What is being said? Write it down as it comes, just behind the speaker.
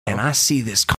I see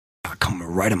this coming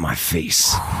right in my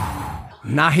face.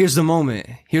 Now here's the moment.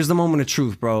 Here's the moment of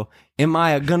truth, bro. Am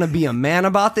I gonna be a man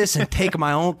about this and take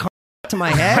my own to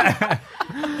my head?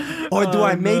 Or do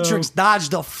I Matrix dodge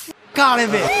the fuck out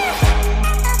of it?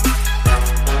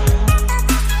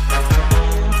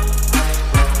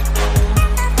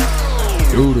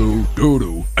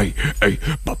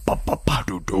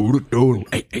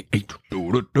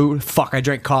 Fuck, I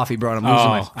drank coffee, bro, and I'm losing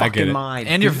my fucking mind.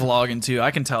 And you're vlogging too.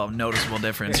 I can tell a noticeable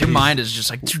difference. Your mind is just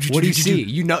like... What do you see?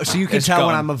 You know, so you can tell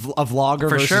when I'm a vlogger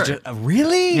For versus sure.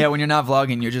 Really? Yeah, when you're not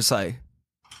vlogging, you're just like...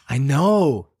 I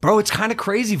know, bro. It's kind of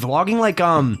crazy. Vlogging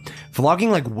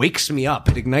like wakes me up.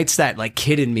 It ignites that like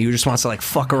kid in me who just wants to like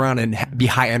fuck around and be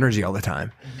high energy all the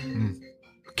time.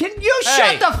 Can you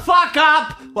shut the fuck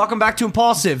up? Welcome back to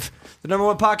Impulsive, the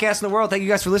 #1 podcast in the world. Thank you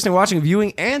guys for listening, watching,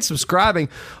 viewing, and subscribing.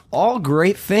 All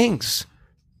great things.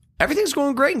 Everything's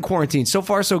going great in quarantine. So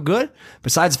far, so good.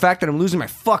 Besides the fact that I'm losing my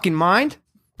fucking mind.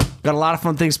 Got a lot of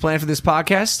fun things planned for this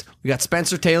podcast. We got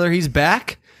Spencer Taylor. He's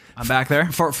back. I'm back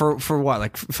there. For what,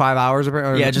 like 5 hours?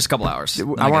 Or Yeah, just a couple hours.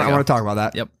 I want to talk about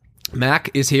that. Yep. Mac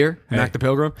is here. Hey. Mac the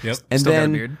Pilgrim. Yep. And Still got a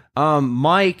then beard.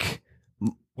 Mike.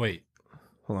 Wait.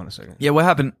 Hold on a second. Yeah, what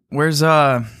happened? Where's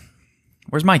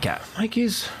Mike at? Mike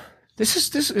is. This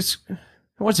is.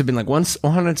 What's it been like?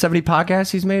 170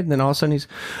 podcasts he's made, and then all of a sudden he's.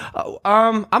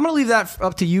 I'm gonna leave that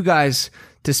up to you guys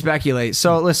to speculate.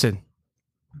 So listen.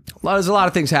 There's a lot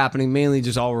of things happening, mainly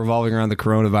just all revolving around the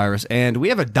coronavirus. And we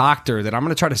have a doctor that I'm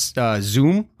going to try to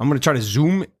Zoom. I'm going to try to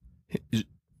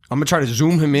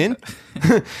Zoom him in.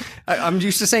 I'm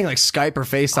used to saying like Skype or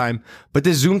FaceTime, but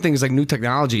this Zoom thing is like new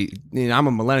technology. You know, I'm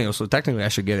a millennial, so technically I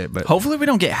should get it. But Hopefully we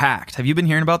don't get hacked. Have you been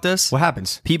hearing about this? what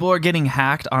happens? People are getting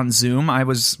hacked on Zoom. I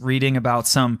was reading about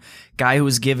some guy who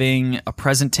was giving a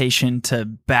presentation to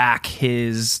back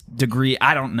his degree.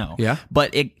 I don't know. Yeah.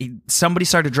 But somebody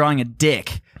started drawing a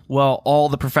dick while all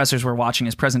the professors were watching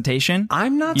his presentation.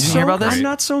 I'm not. You didn't hear about this? I'm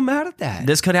not so mad at that.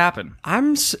 This could happen.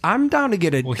 I'm down to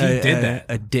get a Well, he did that.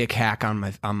 a dick hack on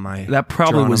my That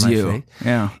probably drawing on was my you. face.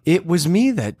 Yeah. It was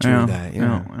me that drew Yeah. that.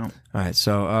 Yeah. Yeah. All right,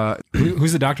 so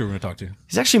Who's the doctor we're going to talk to?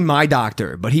 he's actually my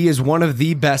doctor, but he is one of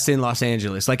the best in Los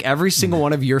Angeles. Like every single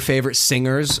one of your favorite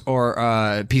singers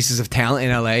or pieces of talent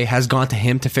in LA has gone to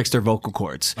him to fix their vocal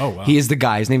cords. Oh, wow. He is the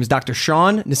guy. His name is Dr.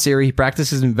 Sean Nassiri. He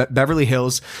practices in Beverly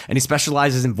Hills, and he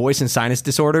specializes in voice and sinus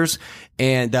disorders.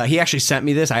 And he actually sent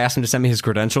me this. I asked him to send me his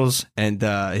credentials and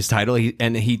his title,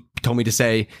 and he told me to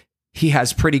say he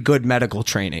has pretty good medical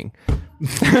training.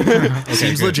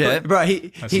 Seems good. legit. Bro,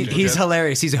 seems he's legit.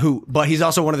 hilarious. He's a hoot, but he's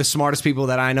also one of the smartest people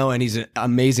that I know, and he's an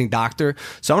amazing doctor.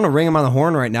 So I'm going to ring him on the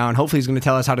horn right now, and hopefully he's going to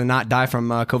tell us how to not die from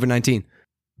COVID-19.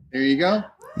 There you go.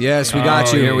 Yes, we got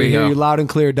Oh, you. here we We hear go. you loud and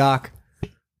clear, Doc.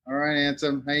 All right,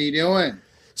 Ansem. How you doing?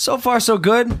 So far, so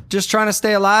good. Just trying to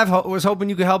stay alive. Was hoping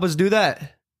you could help us do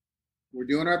that. We're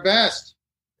doing our best.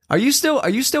 Are you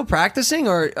still practicing,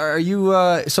 or are you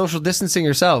social distancing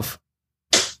yourself?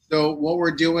 So what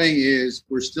we're doing is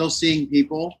we're still seeing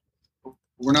people.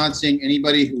 We're not seeing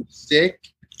anybody who's sick,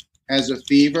 has a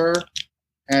fever,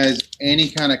 has any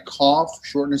kind of cough,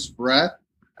 shortness of breath,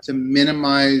 to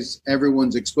minimize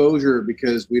everyone's exposure,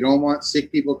 because we don't want sick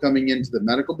people coming into the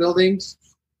medical buildings,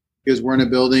 because we're in a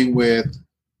building with,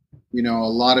 a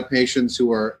lot of patients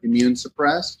who are immune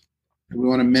suppressed. We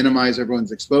want to minimize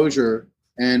everyone's exposure,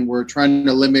 and we're trying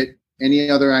to limit any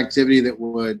other activity that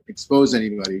would expose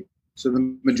anybody. So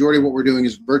the majority of what we're doing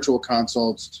is virtual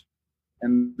consults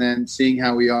and then seeing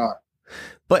how we are.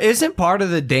 But isn't part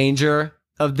of the danger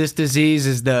of this disease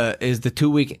is the 2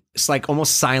 week, it's like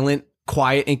almost silent,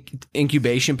 quiet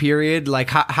incubation period? Like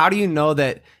how do you know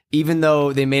that even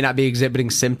though they may not be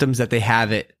exhibiting symptoms that they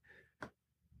have it?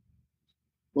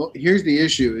 Well, here's the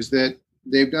issue is that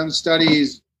they've done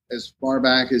studies as far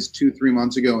back as 2-3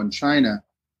 months ago in China,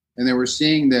 and they were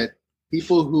seeing that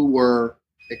people who were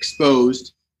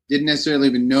exposed didn't necessarily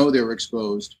even know they were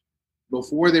exposed.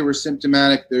 Before they were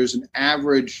symptomatic, there's an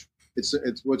average, it's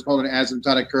what's called an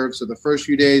asymptotic curve. So the first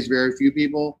few days, very few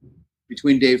people.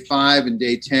 Between day 5 and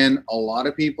day 10, a lot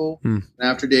of people. And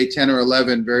after day 10 or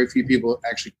 11, very few people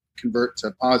actually convert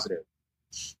to positive.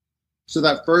 So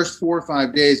that first 4 or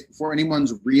 5 days, before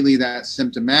anyone's really that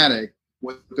symptomatic,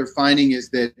 what they're finding is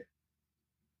that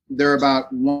there are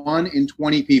about 1 in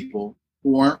 20 people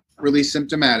who aren't really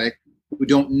symptomatic, who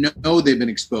don't know they've been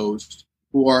exposed,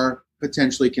 who are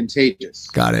potentially contagious.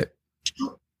 Got it.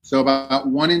 So about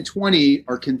 1 in 20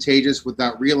 are contagious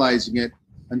without realizing it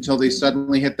until they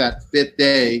suddenly hit that 5th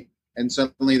day, and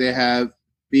suddenly they have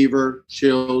fever,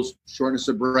 chills, shortness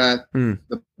of breath,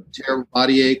 the terrible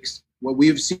body aches. What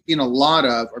we've seen a lot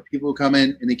of are people who come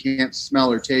in and they can't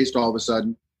smell or taste all of a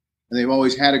sudden. and they've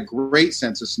always had a great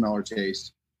sense of smell or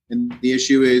taste. And the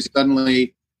issue is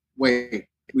suddenly, wait,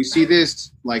 we see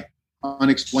this like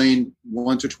unexplained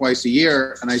once or twice a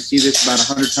year, and I see this about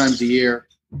 100 times a year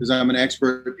because I'm an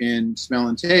expert in smell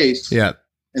and taste. Yeah.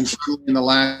 And so in the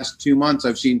last 2 months,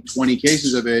 I've seen 20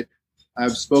 cases of it.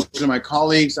 I've spoken to my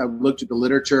colleagues. I've looked at the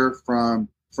literature from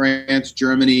France,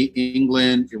 Germany,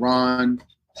 England, Iran,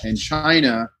 and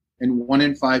China. And 1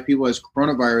 in 5 people has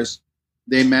coronavirus.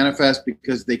 They manifest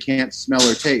because they can't smell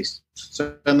or taste.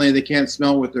 Suddenly they can't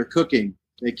smell what they're cooking.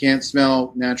 They can't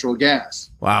smell natural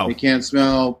gas. Wow. They can't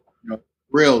smell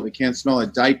grill. They can't smell a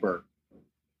diaper,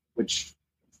 which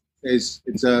is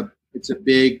it's a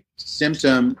big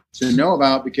symptom to know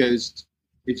about, because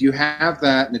if you have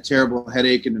that and a terrible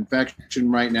headache and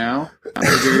infection right now,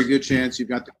 there's a very good chance you've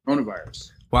got the coronavirus.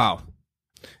 Wow.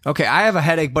 Okay, I have a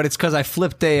headache, but it's because I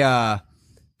flipped a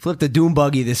dune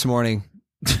buggy this morning.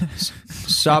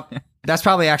 So that's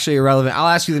probably actually irrelevant. I'll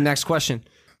ask you the next question.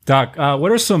 Doc,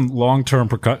 what are some long-term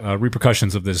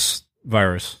repercussions of this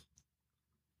virus?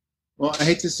 Well, I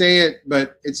hate to say it,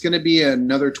 but it's going to be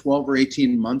another 12 or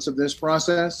 18 months of this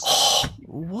process.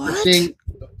 What?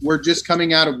 We're just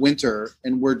coming out of winter,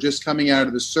 and we're just coming out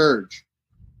of the surge.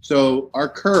 So our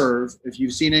curve, if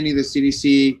you've seen any of the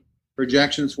CDC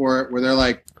projections for it, where they're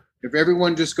like, if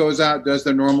everyone just goes out, does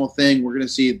their normal thing, we're going to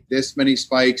see this many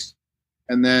spikes,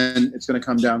 and then it's going to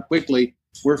come down quickly.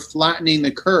 We're flattening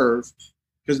the curve,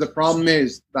 because the problem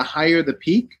is the higher the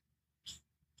peak,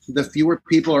 the fewer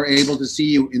people are able to see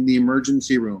you in the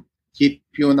emergency room, keep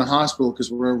you in the hospital, because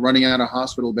we're running out of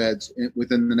hospital beds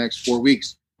within the next 4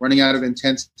 weeks, running out of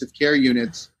intensive care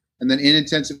units. And then in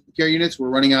intensive care units, we're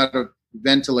running out of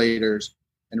ventilators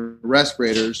and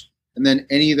respirators. And then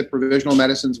any of the provisional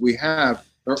medicines we have,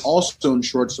 they're also in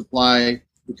short supply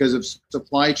because of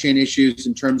supply chain issues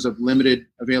in terms of limited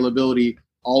availability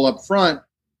all up front.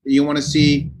 You want to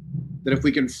see that if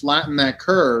we can flatten that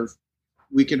curve,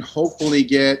 we can hopefully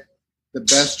get the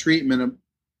best treatment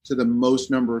to the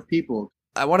most number of people.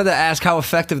 I wanted to ask how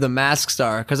effective the masks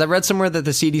are, because I read somewhere that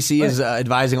the CDC is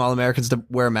advising all Americans to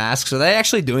wear masks. Are they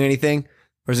actually doing anything,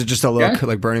 or is it just a look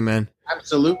like Burning Man?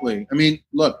 Absolutely. I mean,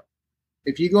 look,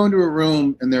 if you go into a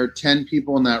room and there are 10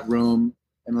 people in that room,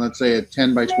 and let's say a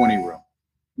 10 by 20 room,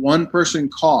 one person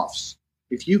coughs.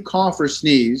 If you cough or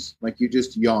sneeze, like you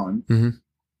just yawn,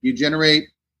 you generate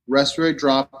respiratory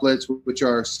droplets, which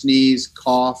are sneeze,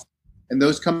 cough, and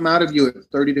those come out of you at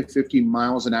 30 to 50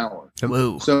 miles an hour.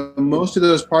 Whoa. So most of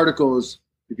those particles,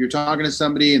 if you're talking to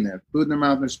somebody and they have food in their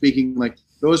mouth and they're speaking, like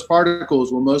those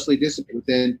particles will mostly dissipate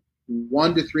within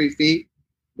 1 to 3 feet.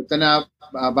 But then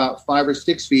about 5 or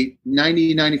 6 feet,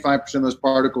 95% of those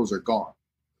particles are gone.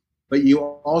 But you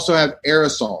also have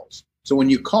aerosols. So when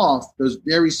you cough, those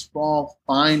very small,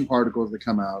 fine particles that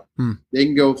come out, they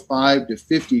can go 5 to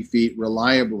 50 feet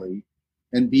reliably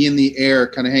and be in the air,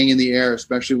 kind of hang in the air,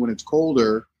 especially when it's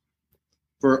colder,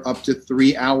 for up to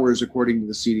 3 hours, according to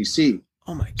the CDC.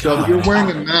 Oh, my God. So if you're wearing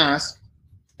a mask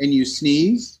and you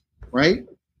sneeze, right,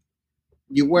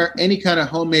 you wear any kind of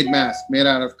homemade mask made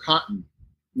out of cotton,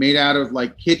 made out of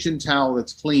like kitchen towel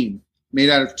that's clean, made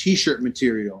out of T-shirt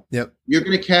material. Yep. You're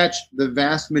going to catch the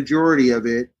vast majority of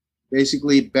it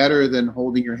basically better than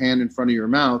holding your hand in front of your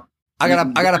mouth. I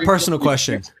got a personal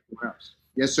question.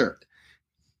 Yes, sir.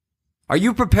 Are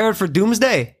you prepared for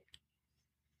doomsday?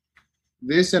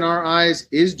 This, in our eyes,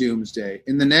 is doomsday.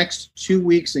 In the next 2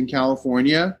 weeks in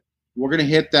California, we're going to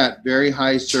hit that very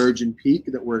high surge and peak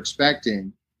that we're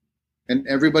expecting. And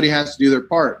everybody has to do their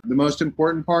part. The most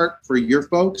important part for your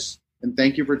folks, and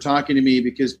thank you for talking to me,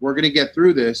 because we're going to get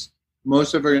through this.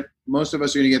 Most of us are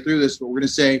going to get through this, but we're going to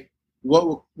say,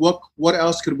 what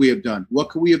else could we have done? What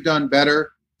could we have done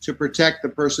better to protect the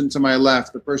person to my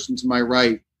left, the person to my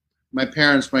right, my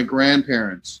parents, my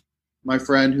grandparents, my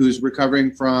friend who's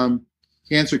recovering from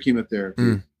cancer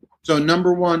chemotherapy? So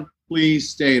number one, please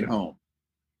stay at home.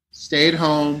 Stay at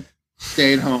home.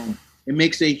 Stay at home. It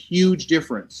makes a huge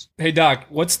difference. Hey, Doc,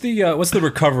 what's the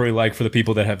recovery like for the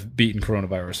people that have beaten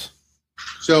coronavirus?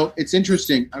 So it's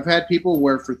interesting. I've had people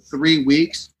where for 3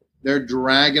 weeks, they're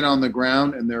dragging on the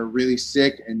ground and they're really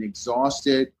sick and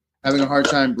exhausted, having a hard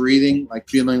time breathing, like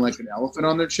feeling like an elephant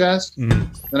on their chest.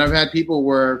 Then I've had people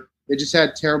where they just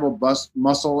had terrible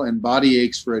muscle and body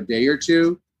aches for a day or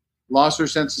two, lost their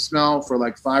sense of smell for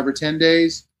like 5 or 10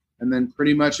 days, and then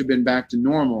pretty much have been back to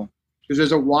normal. Because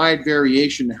there's a wide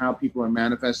variation in how people are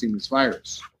manifesting this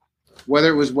virus. Whether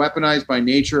it was weaponized by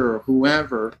nature or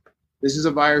whoever, this is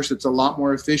a virus that's a lot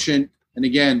more efficient. And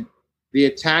again, the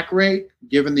attack rate,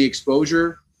 given the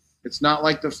exposure, it's not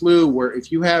like the flu, where if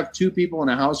you have 2 people in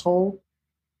a household,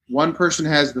 one person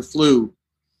has the flu,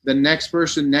 the next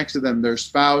person next to them, their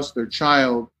spouse, their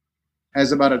child,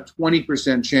 has about a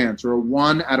 20% chance or a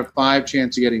 1 out of 5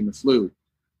 chance of getting the flu.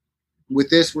 With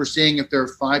this, we're seeing if there are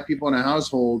 5 people in a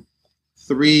household,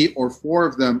 3 or 4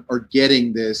 of them are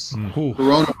getting this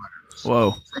coronavirus.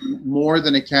 Whoa. From more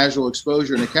than a casual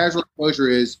exposure. And a casual exposure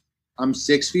is I'm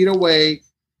 6 feet away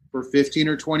for 15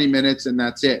 or 20 minutes and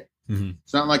that's it.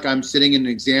 It's not like I'm sitting in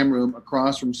an exam room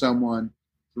across from someone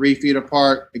 3 feet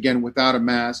apart, again, without a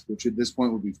mask, which at this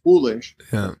point would be foolish,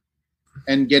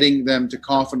 and getting them to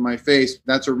cough in my face.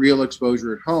 That's a real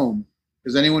exposure at home.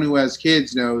 Because anyone who has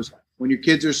kids knows when your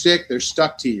kids are sick, they're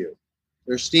stuck to you.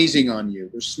 They're sneezing on you.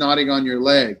 They're snotting on your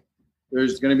leg.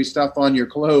 There's going to be stuff on your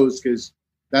clothes because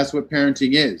that's what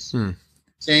parenting is.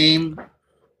 Same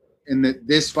in that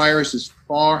this virus is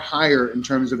far higher in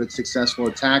terms of its successful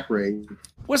attack rate.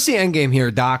 What's the end game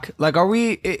here, Doc? Like,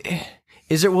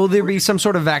 will there be some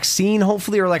sort of vaccine,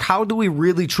 hopefully, or like, how do we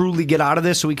really truly get out of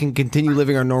this so we can continue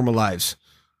living our normal lives?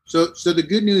 So the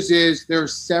good news is there are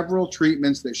several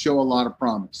treatments that show a lot of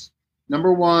promise.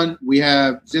 Number one, we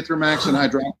have Zithromax and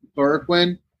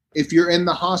hydroxychloroquine. If you're in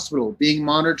the hospital being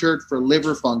monitored for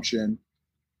liver function,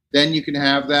 then you can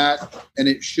have that, and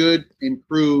it should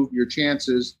improve your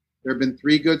chances. There have been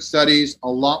 3 good studies, a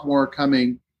lot more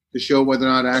coming to show whether or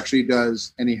not it actually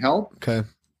does any help. Okay.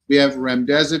 We have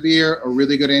remdesivir, a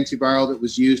really good antiviral that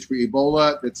was used for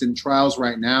Ebola that's in trials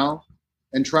right now.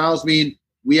 And trials mean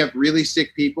we have really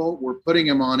sick people, we're putting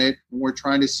them on it, and we're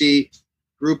trying to see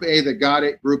group A that got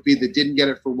it, group B that didn't get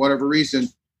it for whatever reason,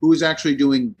 who's actually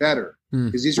doing better.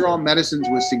 Because these are all medicines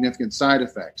with significant side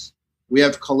effects. We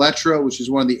have Coletra, which is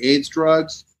one of the AIDS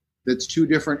drugs. That's 2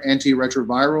 different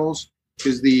antiretrovirals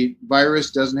because the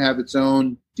virus doesn't have its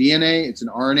own DNA. It's an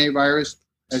RNA virus.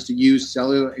 It has to use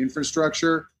cellular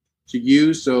infrastructure to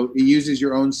use. So it uses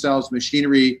your own cell's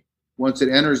machinery. Once it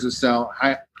enters the cell,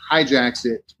 hijacks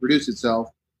it to produce itself.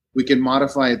 We can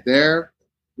modify it there.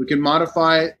 We can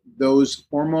modify those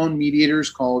hormone mediators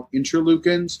called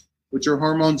interleukins, which are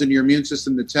hormones in your immune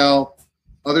system that tell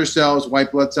other cells,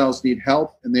 white blood cells, need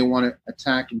help and they want to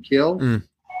attack and kill. And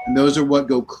those are what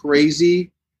go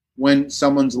crazy when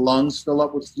someone's lungs fill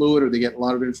up with fluid or they get a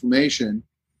lot of inflammation.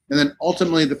 And then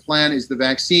ultimately the plan is the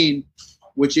vaccine,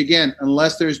 which again,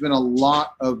 unless there's been a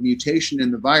lot of mutation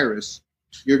in the virus,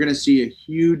 you're going to see a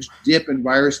huge dip in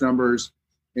virus numbers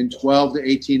in 12 to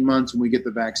 18 months when we get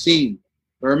the vaccine.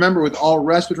 But remember, with all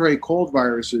respiratory cold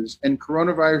viruses, and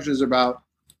coronavirus is about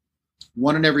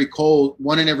 1 in every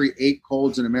 8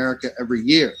 colds in America every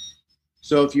year.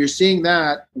 So if you're seeing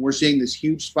that, and we're seeing this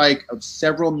huge spike of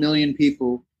several million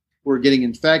people who are getting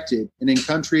infected, and in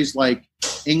countries like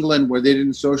England, where they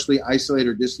didn't socially isolate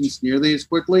or distance nearly as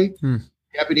quickly, the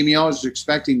epidemiologists are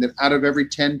expecting that out of every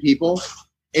 10 people,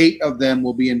 8 of them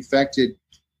will be infected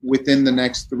within the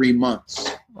next 3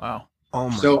 months. Wow. Oh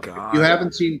my So God. if you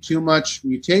haven't seen too much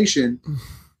mutation,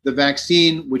 the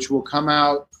vaccine, which will come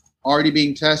out already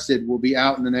being tested, will be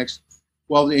out in the next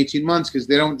 12 to 18 months because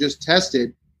they don't just test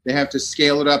it. They have to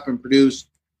scale it up and produce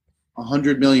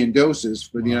 100 million doses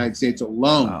for the United States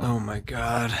alone. Oh my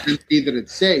God. To see that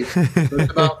it's safe. So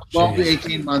it's about 12 to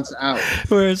 18 months out.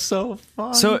 We're so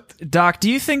fun. So, Doc, do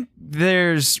you think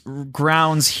there's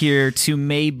grounds here to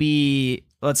maybe,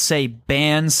 let's say,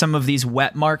 ban some of these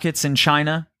wet markets in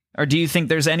China? Or do you think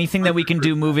there's anything that we can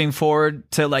do moving forward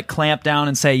to like clamp down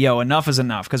and say, yo, enough is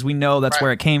enough? Because we know that's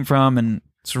where it came from and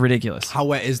it's ridiculous. how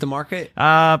wet is the market?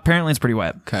 Apparently it's pretty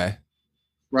wet. Okay.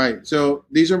 Right. So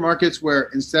these are markets where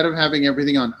instead of having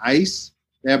everything on ice,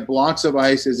 they have blocks of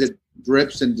ice as it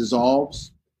drips and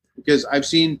dissolves. Because I've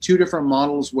seen 2 different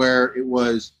models where it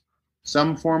was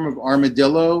some form of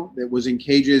armadillo that was in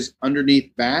cages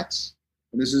underneath bats.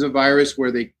 And this is a virus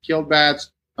where they killed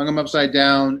bats, hung them upside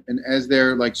down, and as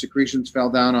their like secretions fell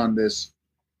down on this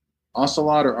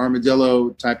ocelot or armadillo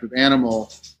type of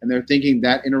animal, and they're thinking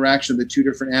that interaction of the 2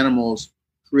 different animals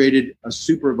created a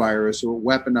super virus or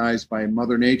weaponized by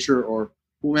Mother Nature or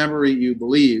whomever you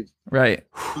believe. Right.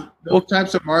 Those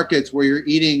types of markets where you're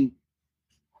eating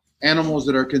animals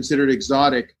that are considered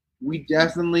exotic, we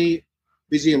definitely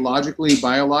physiologically,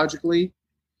 biologically,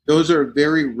 those are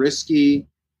very risky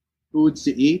foods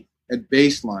to eat at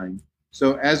baseline.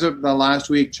 So as of the last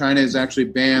week, China has actually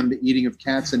banned the eating of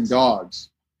cats and dogs.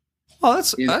 Oh,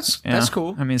 that's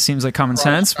cool. I mean, it seems like common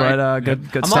sense, but good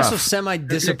I'm stuff. also semi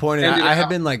disappointed. I have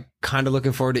been like kind of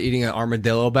looking forward to eating an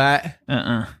armadillo bat.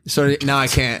 So now I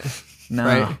can't. No,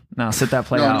 Right? no, sit that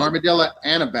play No, an out. armadillo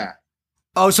and a bat.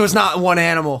 Oh, so it's not one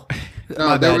animal. No,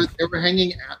 My they bad. were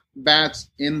hanging bats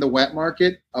in the wet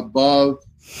market above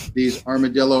these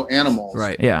armadillo animals.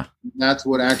 Right. Yeah. That's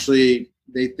what actually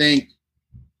they think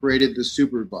created the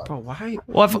superbug. Bro, why?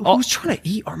 Well, Who's trying to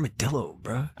eat armadillo,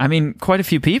 bro? I mean, quite a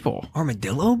few people.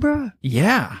 Armadillo, bro?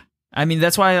 Yeah. I mean,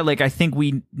 that's why, like, I think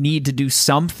we need to do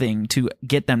something to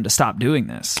get them to stop doing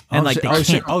this. And, like, they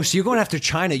can't. So you're going after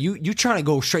China. You trying to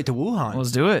go straight to Wuhan.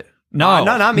 Let's do it. No,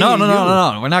 no, not me, no.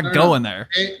 you. We're not going there.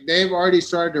 They've already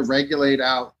started to regulate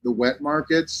out the wet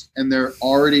markets, and they're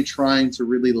already trying to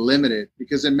really limit it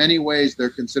because in many ways they're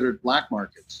considered black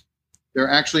markets. They're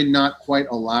actually not quite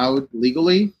allowed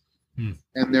legally,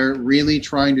 and they're really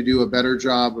trying to do a better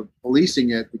job of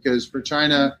policing it because for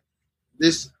China,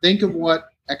 think of what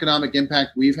economic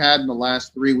impact we've had in the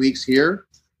last 3 weeks here.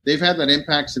 They've had that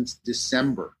impact since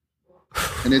December,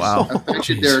 and it's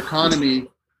affected their economy.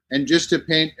 And just to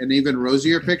paint an even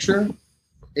rosier picture,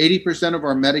 80% of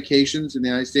our medications in the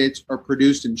United States are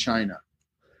produced in China.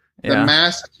 The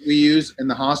masks we use in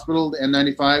the hospital, the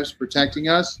N95s protecting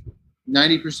us,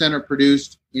 90% are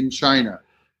produced in China.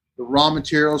 The raw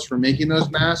materials for making those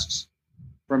masks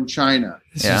from China.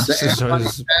 Yeah. This is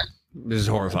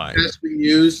horrifying. The tests we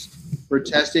use for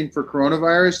testing for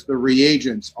coronavirus, the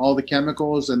reagents, all the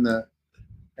chemicals and the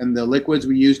liquids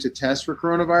we use to test for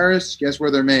coronavirus, guess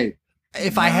where they're made?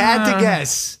 If I had to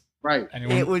guess, Right.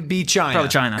 it would be China. Probably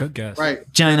China. Good guess.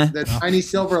 Right. China. The tiny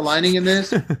silver lining in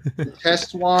this, the test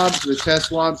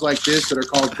swabs like this that are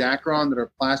called Dacron, that are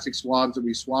plastic swabs that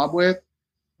we swab with,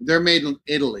 they're made in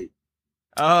Italy.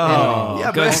 Oh,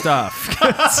 Yeah, good but- stuff.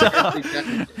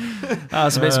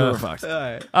 So basically we're fucked.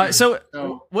 All right. So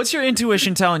what's your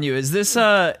intuition telling you? Is this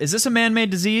a man-made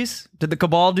disease? Did the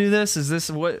cabal do this? Is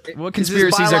this what Is this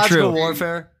conspiracies are biological true?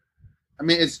 warfare? I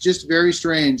mean, it's just very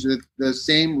strange that the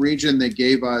same region that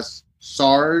gave us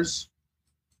SARS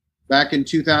back in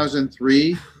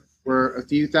 2003, where a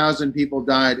few thousand people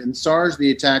died. In SARS, the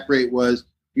attack rate was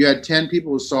you had 10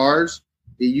 people with SARS,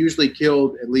 it usually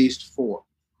killed at least 4.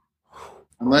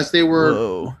 Unless they were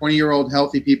 20-year-old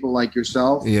healthy people like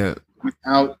yourself,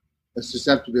 without a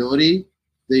susceptibility,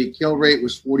 the kill rate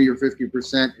was 40 or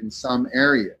 50% in some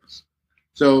areas.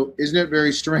 So isn't it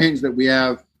very strange that we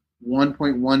have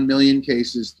 1.1 million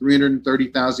cases,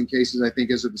 330,000 cases, I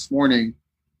think, as of this morning,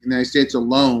 in the United States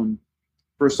alone,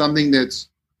 for something that's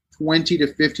 20 to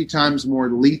 50 times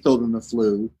more lethal than the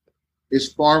flu,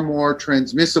 is far more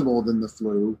transmissible than the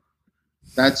flu.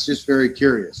 That's just very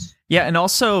curious. Yeah, and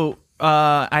also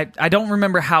I don't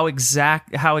remember how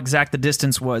exact the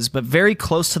distance was, but very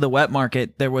close to the wet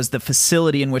market, there was the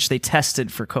facility in which they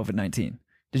tested for COVID-19.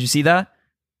 Did you see that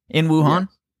in Wuhan?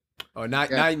 Oh, now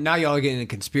y'all are getting into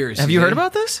conspiracy. Have you heard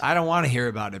about this? I don't want to hear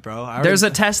about it, bro. There's a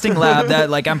testing lab that,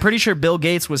 like, I'm pretty sure Bill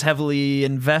Gates was heavily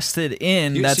invested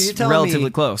in. So you're That's telling relatively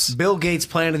me close. Bill Gates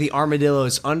planted the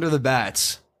armadillos under the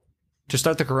bats to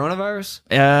start the coronavirus?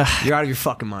 You're out of your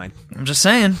fucking mind. I'm just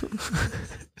saying.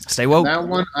 Stay woke. That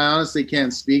one I honestly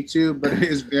can't speak to, but it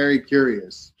is very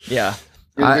curious. Yeah.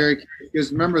 It's very curious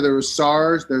because remember, there was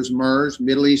SARS, there's MERS,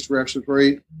 Middle East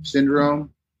Respiratory Syndrome,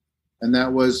 and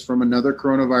that was from another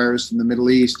coronavirus in the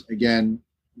Middle East, again,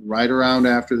 right around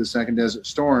after the second Desert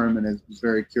Storm, and it was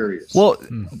very curious. Well,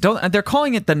 they're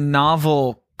calling it the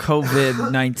novel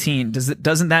COVID-19.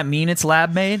 Doesn't that mean it's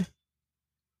lab made?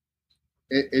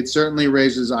 It certainly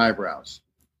raises eyebrows.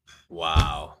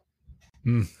 Wow.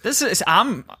 This is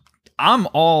I'm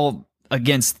all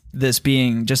against this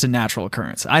being just a natural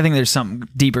occurrence. I think there's something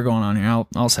deeper going on here.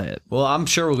 I'll say it. Well, I'm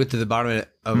sure we'll get to the bottom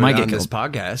of Might it get on this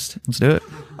killed. podcast. Let's do it.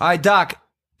 All right, Doc.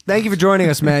 Thank you for joining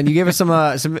us, man. You gave us some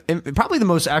probably the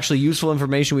most actually useful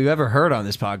information we've ever heard on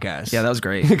this podcast. Yeah, that was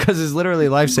great. because it's literally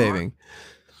life-saving.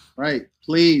 Right.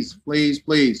 Please, please,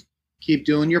 please keep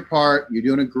doing your part. You're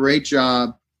doing a great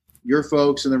job. Your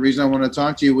folks, and the reason I want to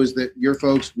talk to you was that your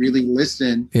folks really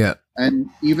listen. Yeah. And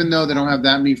even though they don't have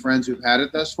that many friends who've had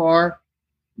it thus far,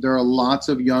 there are lots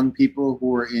of young people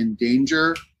who are in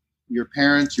danger. Your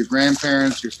parents, your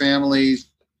grandparents, your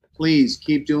families, please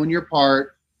keep doing your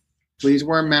part. Please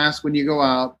wear a mask when you go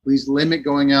out. Please limit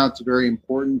going out to very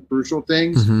important, crucial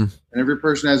things. Mm-hmm. And every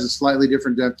person has a slightly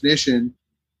different definition.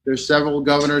 There's several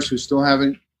governors who still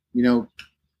haven't,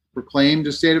 proclaimed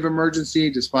a state of emergency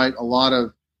despite a lot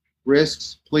of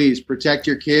risks. Please protect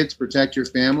your kids, protect your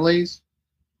families,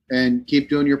 and keep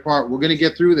doing your part. We're going to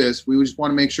get through this. We just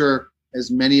want to make sure as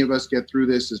many of us get through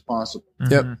this as possible.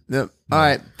 Yep. All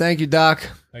right. Thank you, Doc.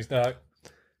 Thanks, Doc.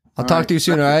 I'll talk to you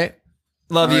soon, all right?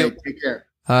 Love All you. right, take care.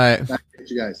 All right. Back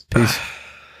to you guys. Peace.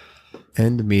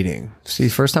 End meeting. See,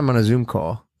 first time on a Zoom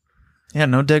call. Yeah,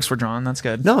 no dicks were drawn. That's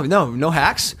good. No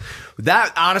hacks.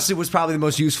 That honestly was probably the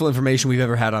most useful information we've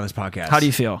ever had on this podcast. How do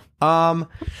you feel?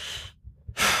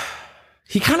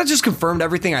 He kind of just confirmed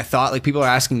everything I thought. Like, people are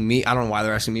asking me, I don't know why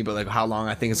they're asking me, but like how long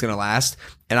I think it's going to last.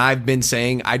 And I've been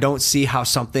saying I don't see how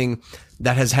something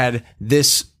that has had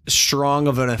this strong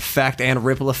of an effect and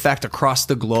ripple effect across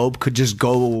the globe could just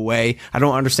go away. I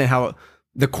don't understand how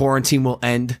the quarantine will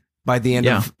end by the end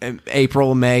of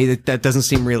April, May. That doesn't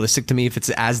seem realistic to me if it's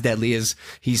as deadly as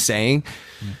he's saying.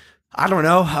 I don't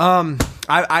know.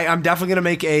 I'm definitely going to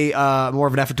make a more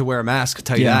of an effort to wear a mask.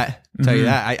 Tell you that.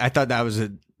 I thought that was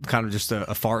a kind of just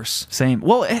a farce. Same.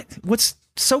 Well, what's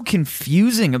so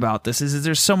confusing about this is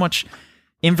there's so much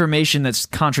information that's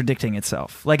contradicting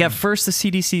itself. Like at first the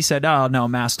CDC said, "Oh no,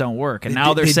 masks don't work," and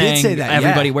now they're they saying did say that,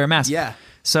 everybody wear masks. Yeah.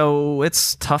 So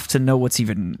it's tough to know what's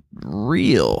even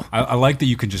real. I like that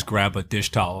you can just grab a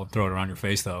dish towel and throw it around your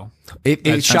face, though.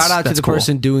 Shout out to the cool.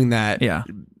 person doing that. Yeah.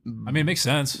 I mean, it makes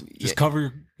sense. Just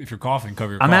if you're coughing,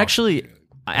 cover your I'm cough. actually,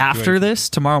 after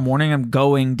this, tomorrow morning, I'm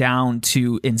going down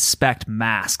to inspect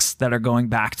masks that are going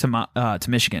back to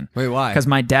Michigan. Wait, why? Because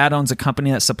my dad owns a company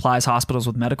that supplies hospitals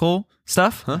with medical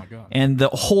stuff. Oh my God. And the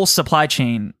whole supply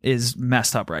chain is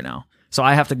messed up right now. So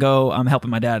I have to go. I'm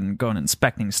helping my dad and going and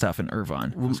inspecting stuff in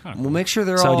Irvine. We'll make sure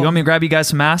they're So all. do you want me to grab you guys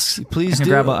some masks? Please I can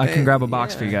do. grab a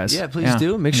box for you guys. Yeah, please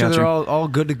do. Make sure Got they're you. all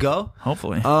good to go.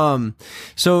 Hopefully.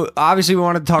 So obviously we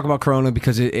wanted to talk about Corona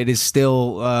because it is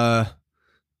still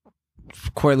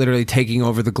quite literally taking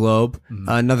over the globe.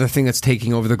 Another thing that's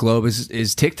taking over the globe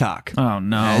is TikTok. Oh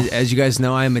no! As you guys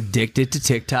know, I am addicted to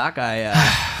TikTok.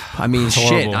 I mean,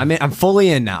 shit. horrible. I'm fully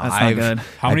in now. That's not good.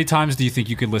 How many times do you think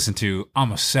you could listen to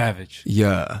 "I'm a Savage"?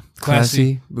 Yeah,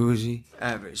 classy, bougie,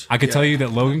 average. I could tell you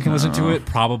that Logan can listen to it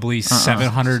probably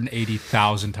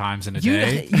 780,000 times in a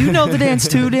day. You know the dance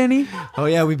too, Danny. Oh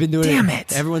yeah, we've been doing it. Damn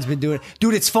it. Everyone's been doing it,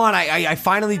 dude. It's fun. I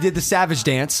finally did the Savage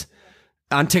dance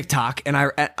on TikTok, and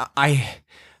I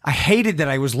hated that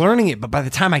I was learning it, but by the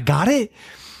time I got it,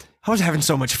 I was having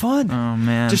so much fun. Oh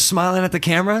man! Just smiling at the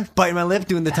camera, biting my lip,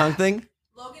 doing the tongue thing.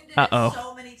 Logan did it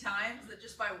so many times that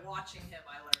just by watching him,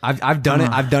 I learned. I've done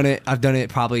it. I've done it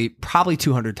probably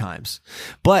 200 times.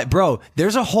 But bro,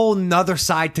 there's a whole nother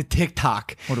side to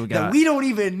TikTok What do we that got? we don't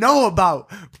even know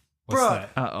about. What's Bro,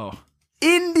 that?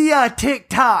 India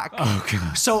TikTok. Oh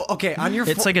god. So okay, on your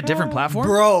It's like a different platform.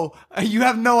 Bro, you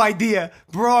have no idea.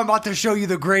 Bro, I'm about to show you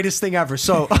the greatest thing ever.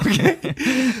 So, okay.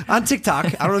 On TikTok,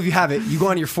 I don't know if you have it, you go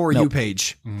on your For You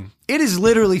page. It is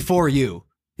literally for you.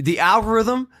 The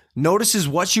algorithm notices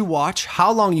what you watch,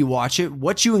 how long you watch it,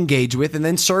 what you engage with, and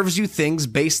then serves you things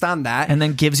based on that. And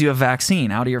then gives you a vaccine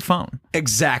out of your phone.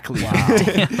 Exactly.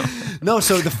 No,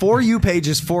 so the For You page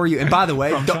is for you. And by the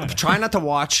way, try not to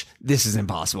watch. This is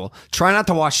impossible. Try not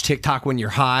to watch TikTok when you're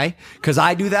high, because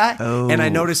I do that, and I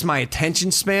notice my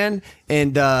attention span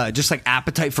and just like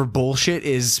appetite for bullshit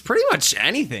is pretty much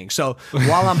anything. So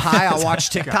while I'm high, I'll watch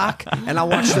TikTok and I'll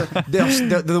watch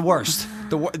the worst,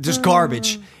 just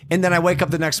garbage. And then I wake up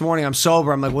the next morning, I'm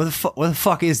sober. I'm like, what the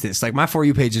fuck is this? Like, my For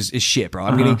You page is shit, bro.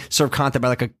 I'm getting served content by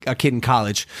like a kid in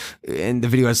college, and the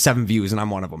video has 7 views, and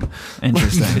I'm one of them.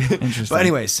 Interesting. But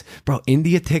anyways, bro,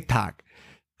 India TikTok.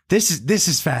 This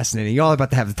is fascinating. You're all about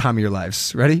to have the time of your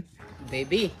lives. Ready?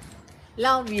 Baby,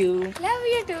 love you. Love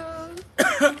you too.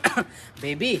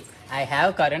 Baby, I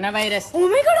have coronavirus. Oh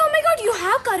my god, you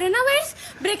have coronavirus?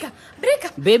 Break up.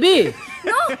 Baby,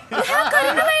 No, you have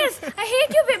coronavirus. I hate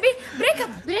you, baby.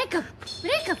 Break up.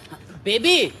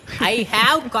 baby, I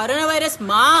have coronavirus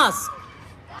mask.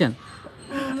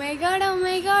 Oh my god.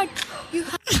 You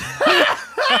have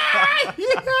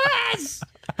Yes!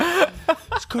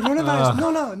 It's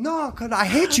coronavirus. No. I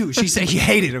hate you. She said he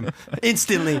hated him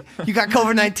instantly. You got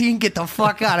COVID-19? Get the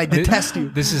fuck out. I detest you.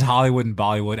 This is Hollywood and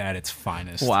Bollywood at its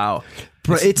finest. Wow.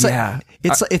 Bro, it's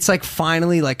like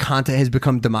finally like content has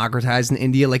become democratized in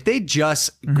India. Like they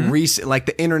just like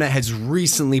the internet has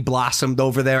recently blossomed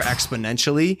over there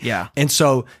exponentially. Yeah. And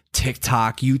so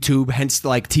TikTok, YouTube, hence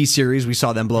like T-Series, we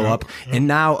saw them blow up. And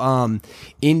now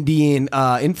Indian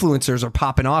influencers are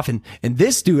popping off, and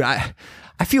this dude, I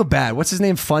feel bad. What's his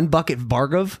name? Fun Bucket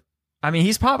Bhargav? I mean,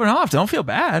 he's popping off. Don't feel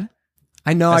bad.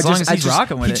 I know. As long as he's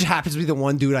rocking with he it. just happens to be the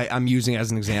one dude I'm using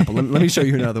as an example. Let me show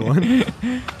you another one.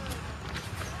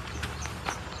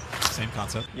 Same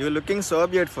concept. You're looking so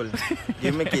beautiful.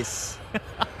 Give me a kiss.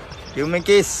 Give me a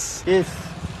kiss. Kiss.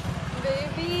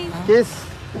 baby. Kiss.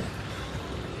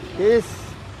 Kiss.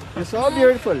 You're so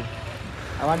beautiful.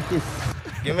 I want kiss.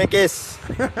 Give me a kiss.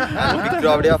 I'm a big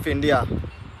crowd of India.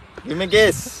 Give me a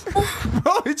kiss.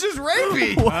 Bro, it's just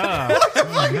rapey. What the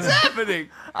fuck is happening?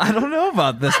 I don't know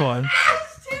about this one.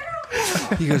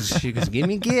 She goes, give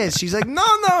me a kiss. She's like, no.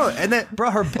 And then, bro,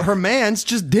 her man's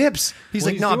just dips. He's Well,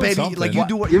 like, he's no, doing baby, something. like you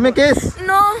do what Give me a kiss.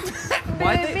 No.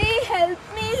 Baby, help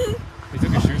me. He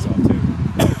took his shoes off too.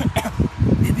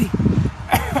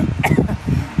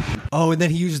 Oh, and then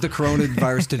he used the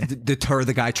coronavirus to deter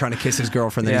the guy trying to kiss his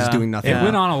girlfend that he's Yeah. doing nothing. It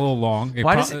went on a little long.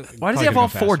 Why does he have all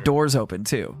 4 doors open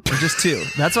too? Or just 2?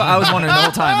 That's what I was wondering the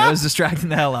whole time. It was distracting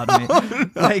the hell out of me.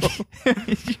 Like,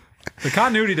 The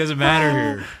continuity doesn't matter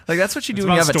here. like that's what you do It's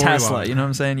when you have about a Tesla. storyline. You know what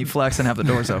I'm saying? You flex and have the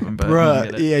doors open, but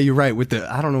Bruh, yeah, you're right. With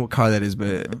the, I don't know what car that is, but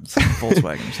it's like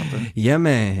Volkswagen or something. yeah,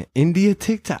 man, India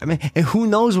TikTok, man, and who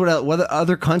knows what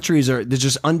other countries are? There's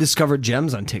just undiscovered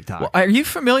gems on TikTok. Well, are you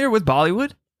familiar with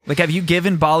Bollywood? Like, have you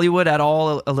given Bollywood at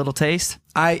all a little taste?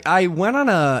 I went on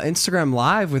a Instagram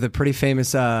live with a pretty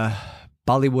famous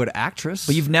Bollywood actress.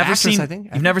 But you've never Actress, seen. I think.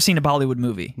 You've never seen a Bollywood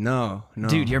movie, No.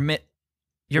 dude.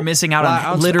 You're missing out Well, I on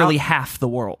don't- literally I- half the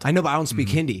world. I know, but I don't speak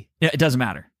Hindi. Yeah, it doesn't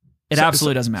matter. It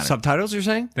absolutely doesn't matter. Subtitles, you're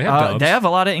saying? They have dubs. They have a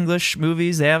lot of English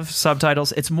movies. They have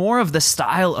subtitles. It's more of the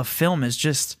style of film is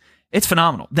just, it's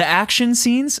phenomenal. The action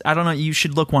scenes, I don't know, you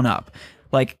should look one up.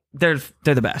 Like, they're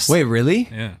the best. Wait, really?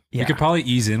 Yeah. Yeah. You could probably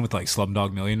ease in with like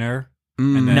Slumdog Millionaire.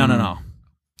 Mm. And then, No.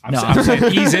 I'm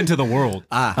saying ease into the world.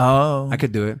 Oh. I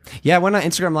could do it. Yeah, I went on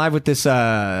Instagram live with this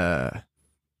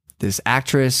this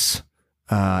actress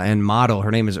and model.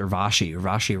 Her name is Urvashi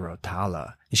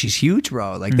Rotala. And she's huge,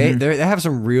 bro. Like they have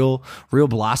some real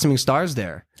blossoming stars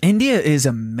there. India is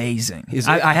amazing. Is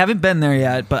it? I haven't been there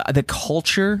yet, but the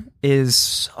culture is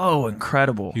so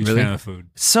incredible. Huge Really? fan of the food.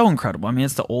 So incredible. I mean,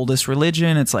 it's the oldest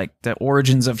religion. It's like the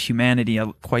origins of humanity.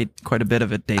 Quite a bit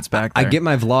of it dates back there. I get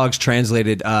my vlogs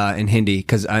translated in Hindi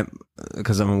because I'm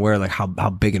aware like how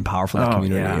big and powerful that Oh,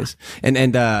 community yeah. is. And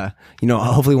you know,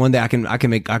 hopefully one day I can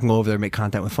go over there and make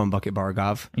content with Fun Bucket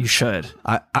Bargav. You should.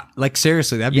 I like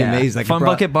seriously, that'd be amazing. Like, Fun bro,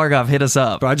 Bucket Bargov, hit us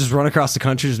up. Bro, I just run across the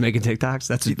country just making TikToks.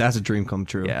 That's a dream come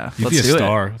true. Yeah, You'd let's be a do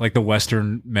star, like the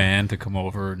Western man to come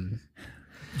over and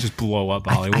just blow up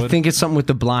Hollywood. I think it's something with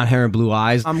the blonde hair and blue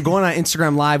eyes. I'm going on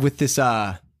Instagram live with this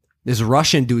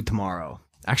Russian dude tomorrow.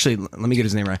 Actually, let me get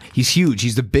his name right. He's huge.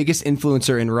 He's the biggest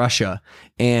influencer in Russia,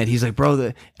 and he's like,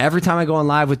 bro. Every time I go on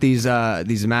live with these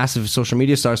massive social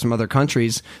media stars from other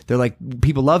countries, they're like,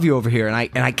 people love you over here, and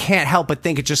I can't help but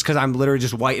think it's just because I'm literally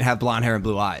just white and have blonde hair and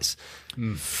blue eyes.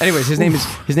 Anyways, his name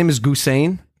is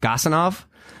Gusain Gasanov.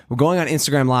 We're going on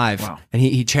Instagram live, and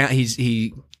he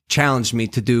challenged me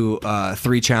to do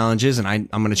 3 challenges, and I'm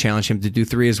going to challenge him to do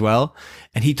 3 as well.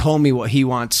 And he told me what he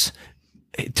wants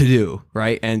to do,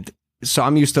 right? And so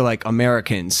I'm used to like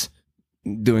Americans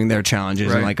doing their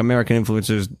challenges, and like American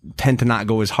influencers tend to not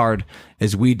go as hard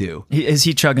as we do. Is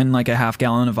he chugging like a half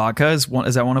gallon of vodka? Is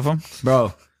that one of them?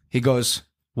 Bro, he goes,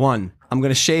 1, I'm going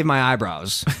to shave my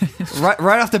eyebrows.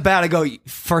 right off the bat, I go,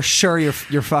 for sure you're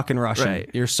fucking Russian. Right.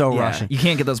 You're so Yeah, Russian. you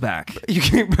can't get those back. You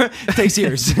can't, it takes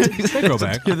years. Go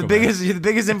back. You're the biggest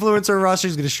influencer in Russia.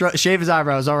 He's going to shave his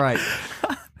eyebrows. All right.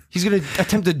 He's going to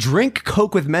attempt to drink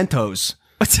Coke with Mentos.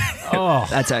 Oh,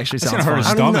 That's actually That's sounds gonna hurt fun. his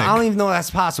stomach. I don't even know that's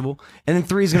possible. And then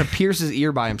 3 is going to pierce his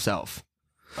ear by himself.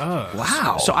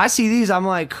 Wow. So I see these. I'm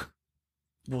like,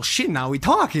 well, shit. Now we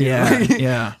talking. Yeah, Like,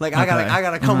 yeah. Like Okay. I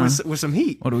gotta come with some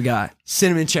heat. What do we got?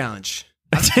 Cinnamon challenge.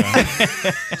 that's good.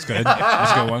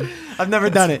 That's a good one. I've never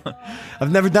done it.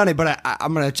 But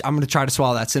I'm gonna try to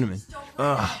swallow that cinnamon.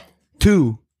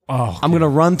 2. Oh, I'm gonna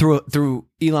run through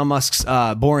Elon Musk's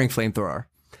boring flamethrower.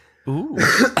 Ooh.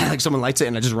 Like someone lights it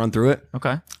and I just run through it. Okay.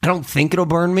 I don't think it'll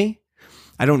burn me.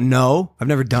 I don't know. I've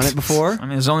never done it before. I mean,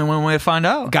 there's only one way to find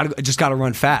out. Just gotta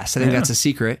run fast. I think that's a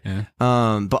secret. Yeah.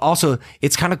 But also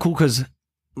it's kind of cool because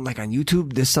like on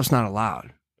YouTube, this stuff's not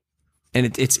allowed. And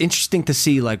it's interesting to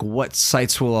see like what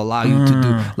sites will allow you to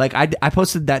do. Like I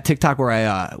posted that TikTok where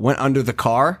I went under the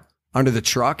car, under the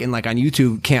truck, and like on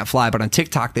YouTube can't fly, but on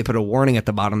TikTok they put a warning at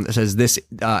the bottom that says this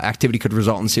activity could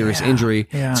result in serious injury.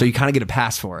 Yeah. So you kind of get a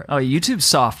pass for it. Oh, YouTube's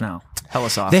soft now. Hella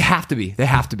soft. They have to be.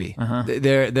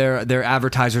 Their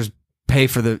advertisers pay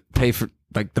for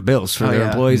like the bills for their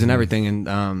employees and everything.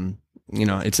 And you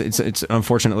know, it's an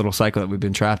unfortunate little cycle that we've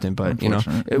been trapped in. But you know,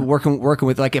 working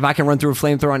with like if I can run through a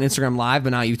flamethrower on Instagram Live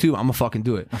but not YouTube, I'm gonna fucking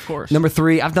do it. Of course. Number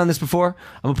 3, I've done this before.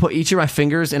 I'm gonna put each of my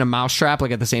fingers in a mouse trap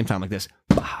like at the same time, like this.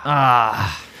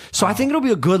 So I think it'll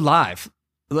be a good live.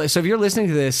 Like, so if you're listening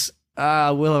to this, we'll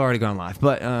have already gone live,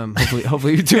 but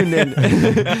hopefully you tuned in.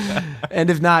 And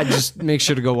if not, just make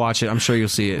sure to go watch it. I'm sure you'll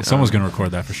see it. Someone's gonna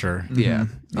record that for sure. Yeah.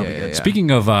 Yeah.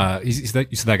 Speaking of, you said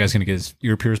that guy's gonna get his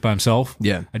ear pierced by himself.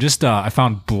 Yeah. I just I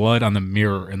found blood on the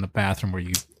mirror in the bathroom where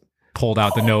you pulled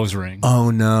out the nose ring.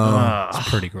 Oh no. It's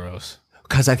pretty gross.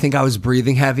 Because I think I was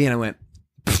breathing heavy and I went,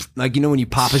 like, you know, when you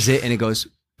pop a zit and it goes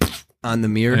on the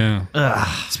mirror. Yeah.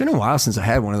 It's been a while since I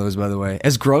had one of those, by the way.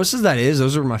 As gross as that is,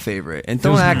 those are my favorite. And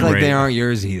don't Those are act like great. they aren't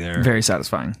yours either. Very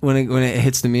satisfying. When it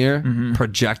hits the mirror,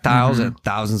 projectiles at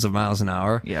thousands of miles an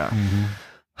hour. Yeah.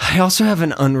 I also have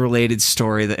an unrelated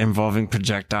story that involving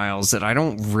projectiles that I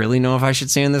don't really know if I should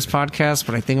say in this podcast,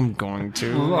 but I think I'm going to.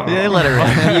 Yeah, let it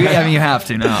rip. I mean, you have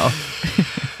to now.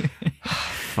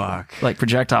 Fuck. Like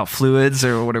projectile fluids,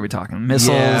 or what are we talking?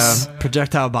 Missiles? Yeah,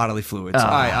 projectile bodily fluids. All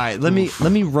right. Let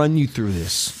me run you through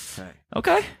this.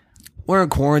 Okay. We're in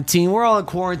quarantine. We're all in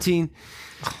quarantine.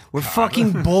 We're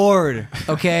fucking bored.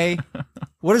 Okay.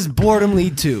 What does boredom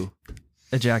lead to?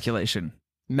 Ejaculation.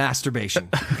 Masturbation.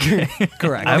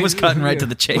 Correct. I was cutting right to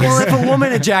the chase. Well, if a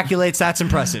woman ejaculates, that's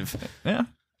impressive. Yeah,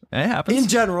 it happens. In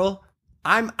general,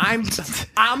 I'm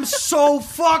so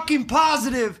fucking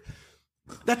positive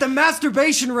that the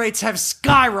masturbation rates have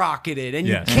skyrocketed, and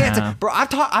you Yes. can't. Yeah. Bro,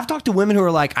 I've talked to women who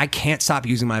are like, I can't stop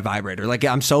using my vibrator. Like,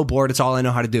 I'm so bored. It's all I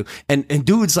know how to do. And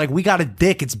dudes, like, we got a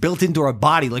dick. It's built into our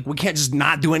body. Like, we can't just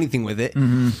not do anything with it.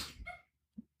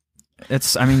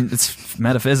 It's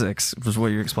metaphysics, was what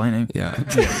you're explaining. Yeah.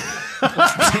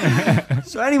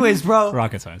 So, anyways, bro.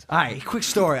 Rocket science. All right, quick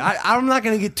story. I'm not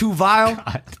gonna get too vile.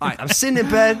 All right, I'm sitting in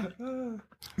bed,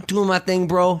 doing my thing,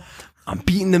 bro. I'm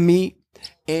beating the meat,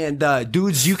 and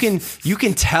dudes, you can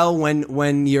tell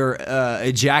when your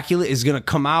ejaculate is gonna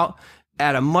come out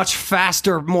at a much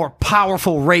faster, more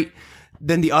powerful rate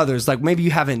than the others. Like, maybe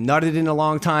you haven't nutted in a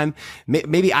long time.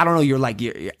 Maybe, I don't know,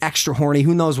 you're extra horny.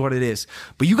 Who knows what it is?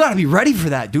 But you gotta be ready for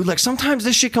that, dude. Like, sometimes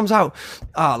this shit comes out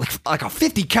like a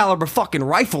 50 caliber fucking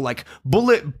rifle, like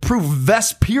bulletproof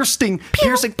vest piercing,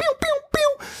 pew, pew,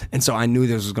 pew. And so I knew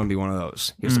this was gonna be one of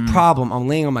those. Here's the problem. I'm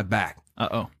laying on my back.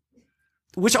 Uh-oh.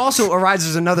 Which also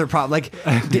arises another problem. Like,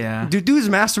 Yeah. do dudes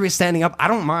masturbate standing up? I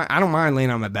don't mind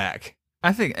laying on my back.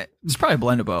 I think it's probably a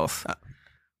blend of both.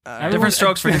 Everyone- Different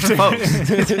strokes for different folks.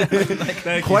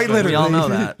 Thank Quite you, literally. We all know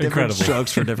that. Different Incredible.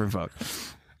 strokes for different folk.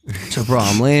 So, bro,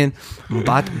 I'm laying.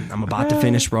 I'm about to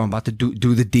finish, bro. I'm about to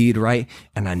do the deed, right?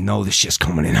 And I know this shit's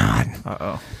coming in hot.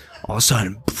 Uh-oh. All of a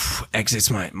sudden,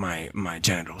 exits my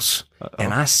genitals,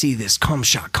 and I see this cum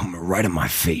shot coming right in my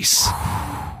face.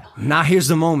 Now, here's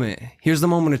the moment. Here's the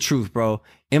moment of truth, bro.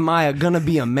 Am I gonna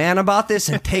be a man about this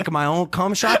and take my own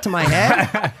cum shot to my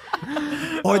head?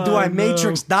 Or do I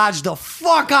matrix dodge the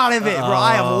fuck out of it, bro?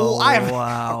 I have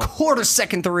a quarter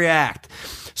second to react.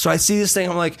 So I see this thing.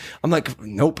 I'm like,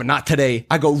 nope, not today.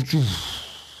 I go.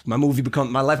 My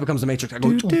life becomes a matrix. I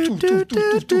go.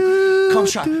 Cum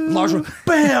shot, large one,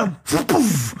 bam,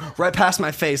 right past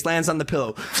my face, lands on the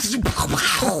pillow.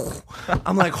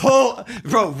 I'm like, oh,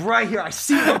 bro, right here. I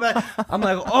see my bed. I'm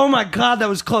like, oh my god, that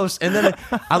was close. And then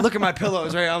I look at my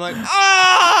pillows. Right, I'm like,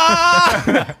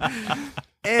 ah.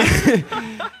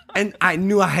 And I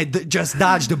knew I had just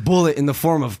dodged a bullet in the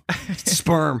form of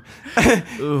sperm.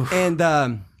 And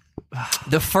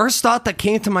the first thought that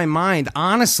came to my mind,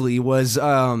 honestly, was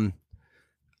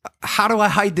how do I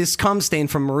hide this cum stain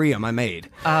from Maria, my maid?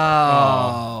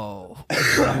 Oh.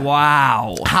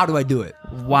 Wow. How do I do it?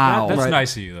 Wow. That's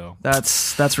nice of you, though.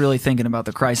 That's really thinking about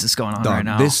the crisis going on right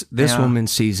now. This Yeah. woman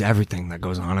sees everything that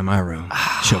goes on in my room.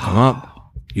 She'll come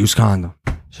up, use condom.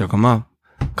 She'll come up,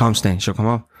 cum stain. She'll come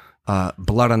up,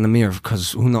 blood on the mirror,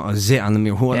 because who knows, a zit on the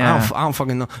mirror. Yeah. I don't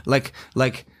fucking know.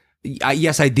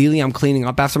 Yes, ideally I'm cleaning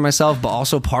up after myself, but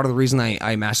also part of the reason I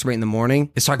masturbate in the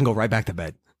morning is so I can go right back to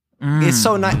bed. It's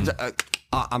so nice.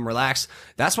 I'm relaxed.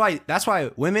 That's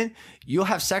why women, you'll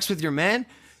have sex with your man.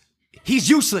 He's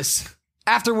useless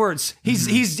afterwards.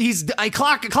 He's I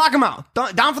clock him out.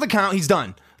 Down for the count. He's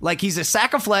done. Like, he's a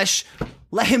sack of flesh.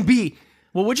 Let him be.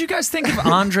 Well, what'd you guys think of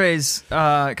Andre's?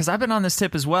 Because I've been on this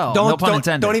tip as well. No pun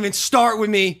intended. Don't even start with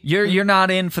me. You're not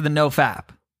in for the no fap.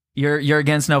 You're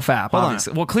against no fap. Hold on.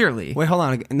 Obviously. Well, clearly. Wait, hold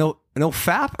on. No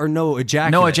fap or no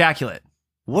ejaculate? No ejaculate.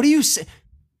 What do you say?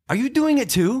 Are you doing it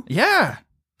too? Yeah.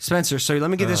 Spencer, so let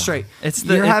me get this straight.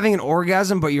 You're having an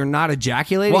orgasm, but you're not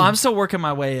ejaculating? Well, I'm still working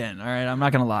my way in. All right, I'm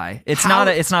not gonna lie. It's not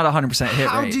a 100% hit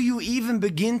How rate. do you even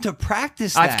begin to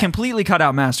practice that? I've completely cut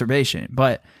out masturbation,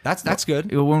 but That's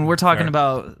good. when we're talking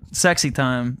about sexy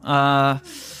time,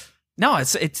 no,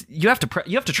 it's you have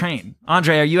to train.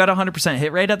 Andre, are you at 100%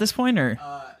 hit rate at this point, or?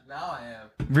 Now I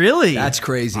am. Really? That's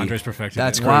crazy. Andre's perfected.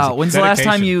 That's it. crazy. wow. When's the last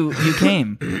time Dedication. you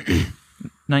came?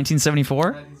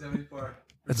 1974. 1974.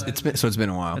 It's been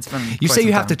a while. It's been You quite say some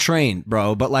you have time. to train,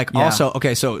 bro, but like Yeah. also,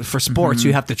 okay, so for sports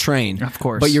you have to train. Of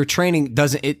course. But your training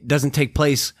doesn't take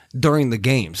place during the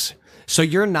games. So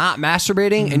you're not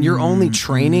masturbating and you're only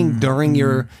training during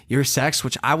your sex,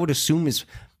 which I would assume is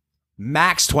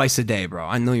max twice a day, bro.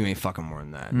 I know you ain't fucking more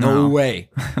than that. No way.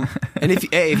 And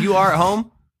if you are at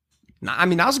home, I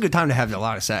mean, now's a good time to have a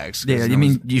lot of sex. 'Cause Yeah, you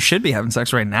mean you should be having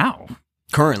sex right now.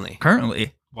 currently.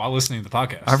 Currently, While listening to the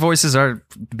podcast. our voices are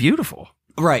beautiful.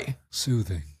 Right.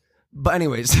 Soothing. But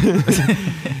anyways,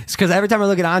 it's because every time I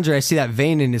look at Andre, I see that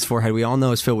vein in his forehead. We all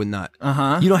know is filled with nut.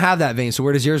 You don't have that vein, so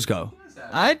where does yours go?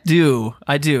 I do. Oh.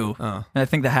 And I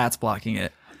think the hat's blocking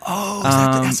it. Oh,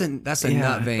 that's a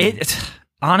nut vein.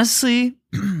 Honestly,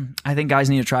 I think guys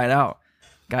need to try it out.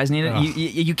 Guys need it.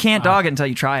 You can't dog it until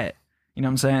you try it. You know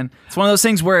what I'm saying? It's one of those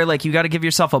things where like you got to give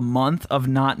yourself a month of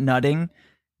not nutting,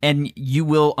 and you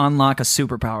will unlock a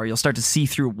superpower. You'll start to see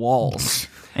through walls,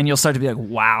 and you'll start to be like,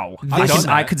 "Wow,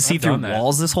 I could see through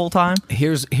walls this whole time."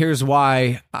 Here's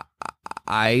why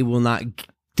I will not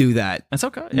do that. That's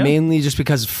okay. Yeah. Mainly just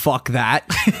because fuck that,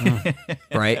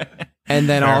 right? And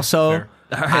then also,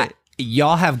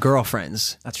 y'all have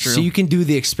girlfriends. That's true. So you can do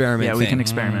the experiment. Yeah, we can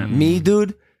experiment. Me,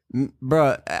 dude,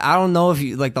 bro. I don't know if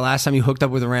you like the last time you hooked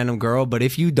up with a random girl, but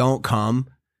if you don't come,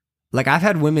 like I've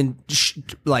had women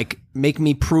like make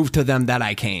me prove to them that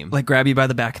I came. Like grab you by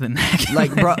the back of the neck.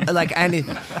 Like, bro, like, and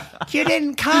you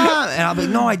didn't come, and I'll be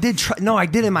like, no, I did. No, I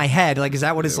did in my head. Like, is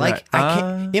that what it's like? I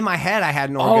can't, in my head, I had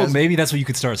an orgasm. Oh, maybe that's what you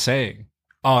could start saying.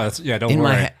 Oh, that's Don't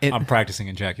worry, I'm practicing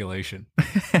ejaculation.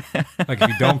 Like if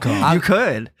you don't come, you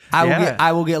could.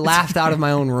 I will get laughed out of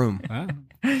my own room.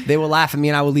 They will laugh at me,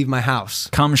 and I will leave my house.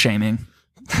 Cum shaming.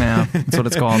 Yeah, that's what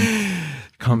it's called.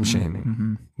 Cum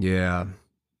shaming. Yeah,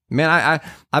 man.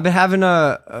 I've been having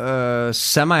a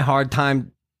semi hard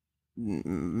time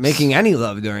making any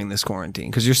love during this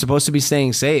quarantine because you're supposed to be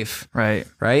staying safe, right?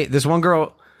 This one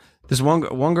girl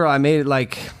I made it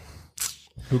like.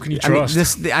 Who can you trust?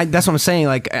 That's what I'm saying.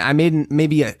 Like I made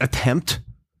maybe an attempt,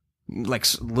 like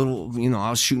little, I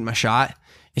was shooting my shot,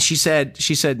 and she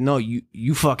said, no,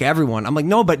 you fuck everyone. I'm like,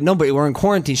 no, but we're in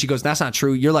quarantine. She goes, that's not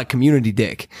true. You're like community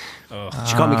dick.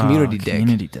 She called me community dick.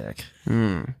 Community dick.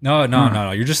 No.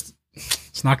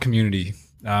 It's not community.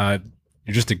 You're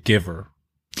just a giver.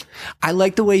 I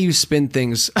like the way you spin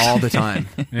things all the time.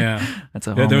 Yeah, that's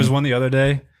a. There was one the other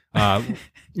day.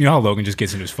 You know how Logan just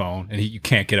gets into his phone and you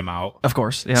can't get him out. Of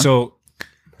course, yeah. So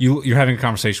you're having a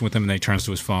conversation with him and then he turns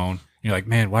to his phone. And you're like,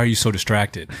 man, why are you so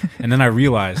distracted? And then I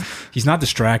realized he's not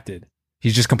distracted.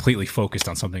 He's just completely focused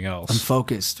on something else. I'm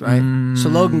focused, right? So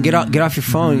Logan, get off your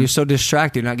phone. You're so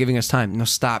distracted. You're not giving us time. No,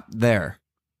 stop there.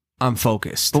 I'm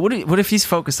focused. But what if he's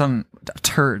focused on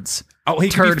turds? Oh, he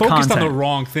could be focused on the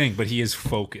wrong thing, but he is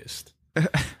focused.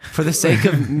 For the sake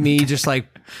of me, just like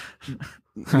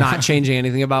not changing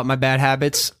anything about my bad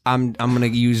habits, I'm gonna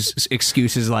use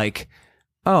excuses like,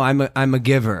 "Oh, I'm a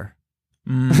giver."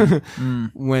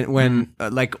 When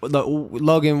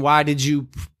Logan, why did you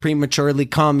prematurely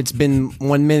come? It's been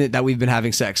 1 minute that we've been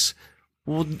having sex.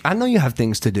 Well, I know you have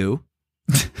things to do,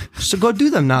 so go do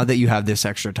them now that you have this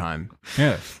extra time.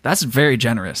 Yeah, that's very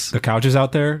generous. The couches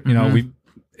out there, we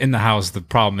in the house. The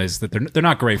problem is that they're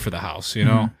not great for the house,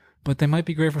 but they might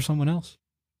be great for someone else.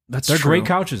 They're true. great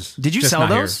couches. Did you sell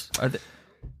those?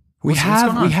 We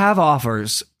have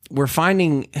offers. We're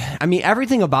finding. I mean,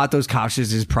 everything about those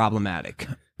couches is problematic,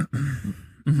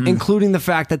 including the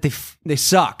fact that they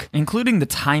suck, including the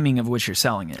timing of which you're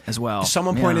selling it as well.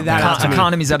 Someone pointed that out to me.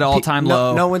 Economy's at an all-time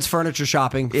low. No one's furniture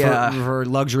shopping for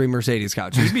luxury Mercedes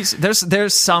couches.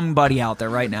 There's somebody out there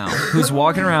right now who's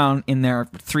walking around in their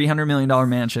 $300 million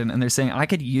mansion and they're saying, I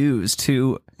could use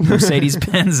 2 Mercedes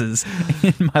Benzes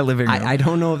in my living room. I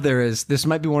don't know if there is. This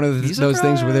might be one of those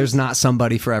things where there's not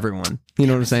somebody for everyone. You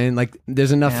know what I'm saying? Like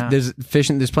there's enough. Yeah.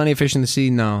 There's plenty of fish in the sea.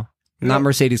 No. Not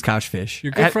Mercedes couch fish.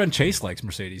 Your good friend Chase likes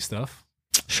Mercedes stuff.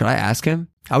 Should I ask him?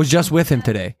 I was just with him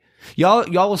today. Y'all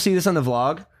will see this on the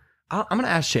vlog. I'm gonna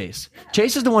ask Chase.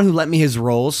 Chase is the one who lent me his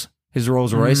Rolls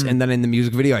Royce, and then in the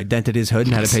music video, I dented his hood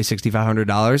and had to pay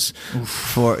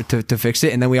 $6,500 to fix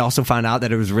it. And then we also found out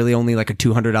that it was really only like a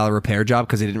 $200 repair job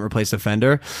because they didn't replace the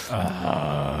fender.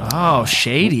 Oh,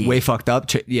 shady! Way fucked up.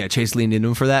 Chase leaned into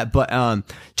him for that, but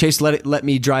Chase let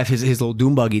me drive his little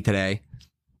doom buggy today.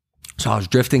 So I was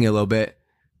drifting a little bit.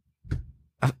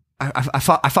 I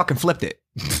fucking flipped it.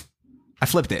 I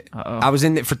flipped it. I was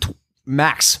in it for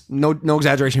max, no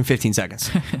exaggeration, 15 seconds.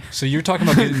 So you're talking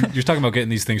about getting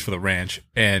these things for the ranch,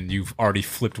 and you've already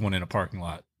flipped one in a parking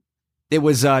lot. It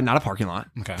was not a parking lot.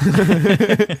 Okay.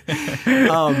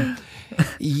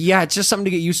 Yeah, it's just something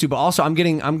to get used to. But also, I'm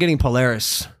getting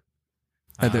Polaris.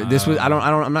 This was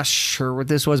I'm not sure what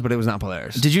this was, but it was not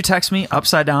Polaris. Did you text me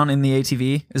upside down in the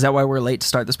ATV? Is that why we're late to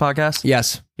start this podcast?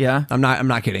 Yes. Yeah. I'm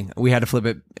not kidding. We had to flip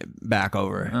it back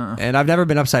over. And I've never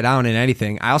been upside down in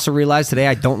anything. I also realized today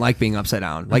I don't like being upside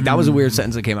down. Like that was a weird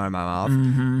sentence that came out of my mouth.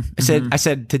 I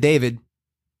said to David,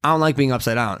 I don't like being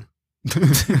upside down. Did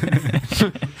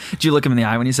you look him in the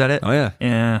eye when you said it? Oh yeah.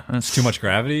 Yeah. That's too much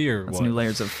gravity, or that's what? New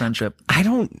layers of friendship. I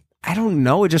don't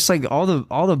know. It just like all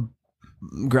the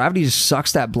gravity just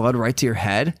sucks that blood right to your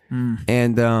head.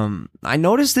 And I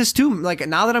noticed this too. Like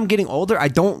now that I'm getting older, I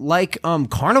don't like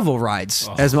carnival rides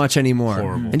as much anymore.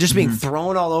 Horrible. And just being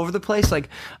thrown all over the place. Like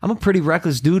I'm a pretty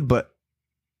reckless dude, but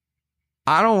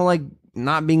I don't like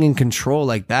not being in control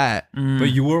like that.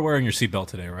 But you were wearing your seatbelt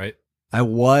today, right? I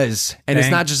was. And it's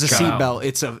Thank not just a God. seatbelt.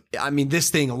 It's this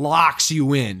thing locks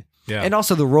you in. Yeah. And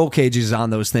also the roll cages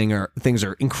on those things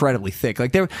are incredibly thick.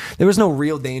 Like there was no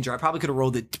real danger. I probably could have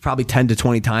rolled it probably 10 to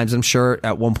 20 times, I'm sure,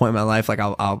 at one point in my life. Like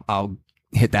I'll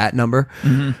hit that number.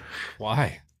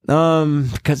 Why?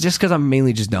 Because I'm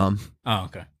mainly just dumb. Oh,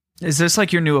 okay. Is this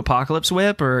like your new apocalypse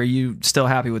whip, or are you still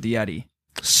happy with the Yeti?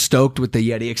 Stoked with the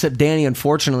Yeti, except Danny,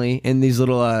 unfortunately, in these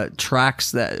little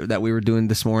tracks that we were doing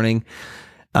this morning,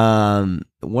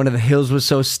 one of the hills was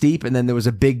so steep, and then there was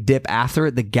a big dip after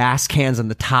it. The gas cans on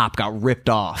the top got ripped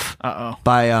off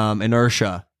by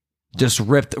inertia, just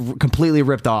completely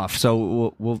ripped off.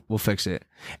 So we'll fix it.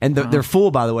 And they're full,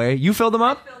 by the way. You filled them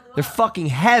up? They're fucking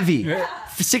heavy,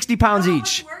 60 pounds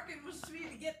each.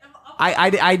 I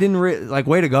didn't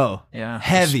way to go. Yeah,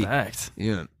 heavy. Respect.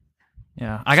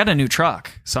 Yeah. I got a new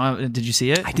truck. So did you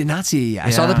see it? I did not see it yet. I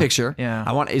saw the picture.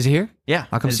 Yeah. Is it here? Yeah,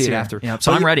 I'll come it's see it here. after. Yeah.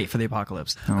 So I'm ready for the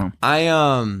apocalypse.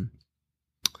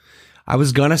 I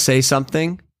was gonna say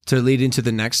something to lead into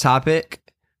the next topic,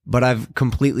 but I've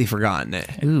completely forgotten it.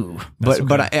 Ooh.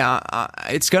 But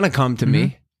it's gonna come to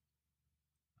me.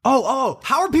 Oh,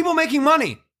 how are people making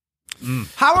money?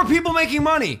 How are people making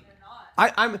money?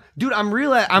 I'm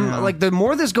like, the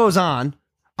more this goes on,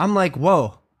 I'm like,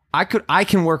 whoa, I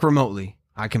can work remotely.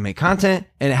 I can make content,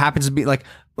 and it happens to be like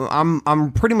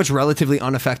I'm pretty much relatively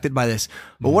unaffected by this.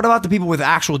 But what about the people with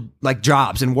actual like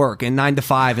jobs and work and 9 to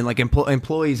 5 and like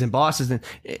employees and bosses and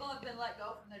People have been let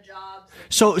go from their jobs.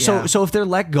 so if they're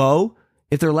let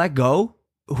go,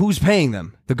 who's paying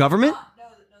them? The government?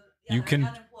 You can.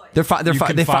 They file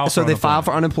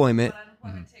for unemployment. But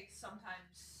unemployment takes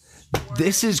sometimes.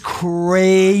 This is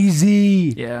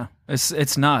crazy. Yeah.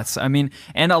 It's nuts. I mean,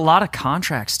 and a lot of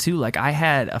contracts too. Like I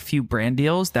had a few brand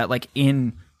deals that like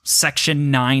in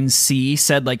Section 9C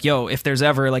said like, yo, if there's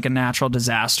ever like a natural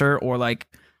disaster or like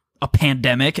a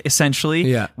pandemic,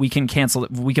 essentially, we can cancel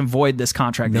it. We can void this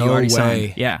contract that you already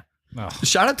signed. Yeah. Oh.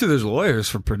 Shout out to those lawyers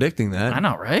for predicting that. I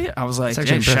know, right? I was like, That's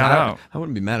hey, actually shout impressive. out. I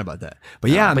wouldn't be mad about that.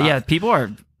 But yeah, people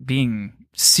are being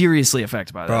seriously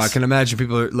affected by this. bro, I can imagine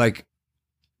people are like,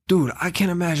 dude, I can't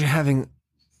imagine having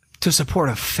to support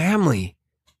a family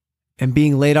and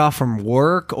being laid off from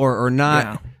work or not.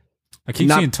 Yeah. I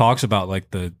keep seeing talks about like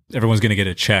everyone's going to get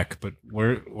a check, but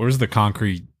where's the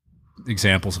concrete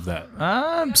examples of that?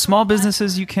 Small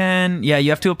businesses, you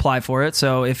have to apply for it.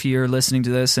 So if you're listening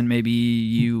to this and maybe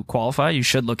you qualify, you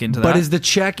should look into that. But is the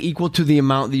check equal to the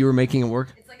amount that you were making at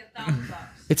work? It's like $1,000.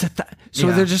 It's so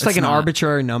Yeah, they're just like it's an not.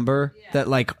 arbitrary number that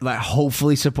like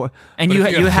hopefully support. And But you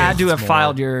if you have had kids, to have it's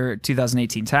filed more. your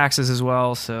 2018 taxes as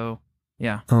well. So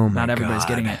yeah, Oh my not everybody's God.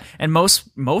 getting it. And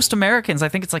most Americans, I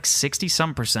think it's like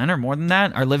 60% or more than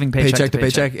that, are living Paycheck to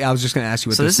paycheck. I was just going to ask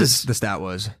you what So this this is- the stat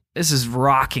was. This is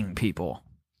rocking people.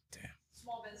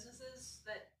 Small businesses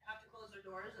that have to close their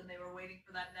doors and they were waiting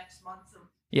for that next month's of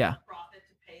Yeah. profit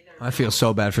to pay their. I feel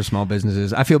so bad for small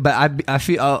businesses. I feel bad. I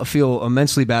feel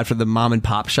immensely bad for the mom and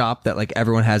pop shop that like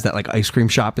everyone has that like ice cream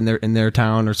shop in their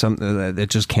town or something that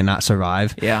just cannot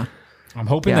survive. Yeah. I'm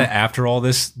hoping Yeah. that after all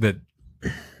this, that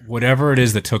whatever it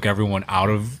is that took everyone out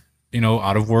of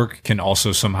work can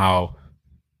also somehow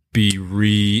be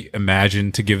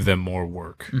reimagined to give them more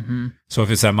work. Mm-hmm. So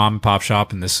if it's that mom and pop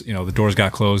shop and this, the doors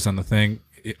got closed on the thing,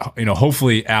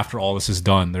 hopefully after all this is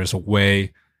done, there's a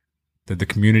way that the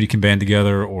community can band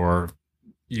together, or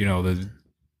the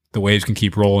waves can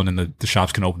keep rolling and the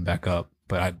shops can open back up.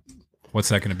 But what's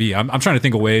that going to be? I'm trying to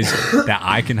think of ways that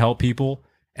I can help people.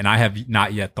 And I have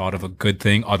not yet thought of a good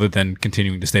thing other than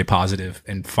continuing to stay positive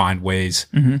and find ways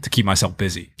to keep myself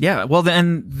busy. Yeah. Well,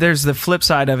 then there's the flip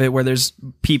side of it where there's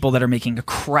people that are making a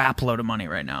crap load of money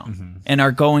right now and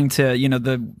are going to,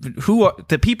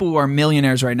 the people who are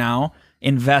millionaires right now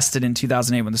invested in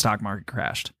 2008 when the stock market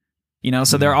crashed.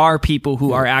 So there are people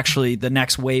who are actually the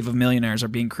next wave of millionaires are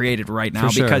being created right now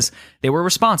For sure. because they were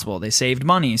responsible. They saved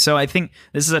money. So I think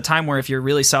this is a time where if you're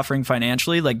really suffering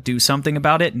financially, like do something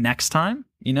about it next time,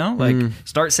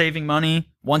 start saving money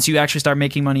once you actually start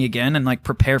making money again and like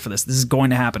prepare for this. This is going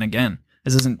to happen again.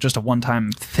 This isn't just a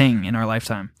one-time thing in our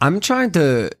lifetime. I'm trying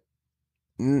to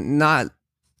not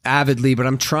avidly, but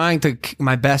I'm trying to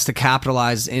my best to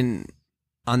capitalize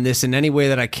on this in any way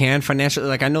that I can financially.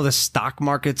 Like I know the stock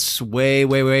market's way,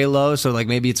 way, way low. So like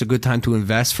maybe it's a good time to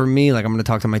invest for me. Like I'm going to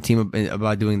talk to my team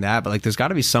about doing that, but like there's got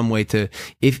to be some way to,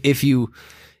 if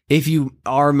if you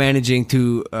are managing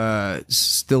to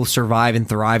still survive and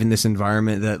thrive in this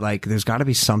environment, that like there's got to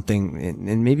be something,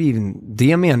 and maybe even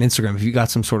DM me on Instagram if you got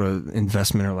some sort of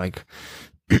investment or like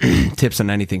tips on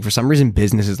anything. For some reason,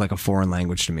 business is like a foreign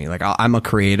language to me. Like I'm a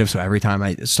creative, so every time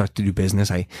I start to do business,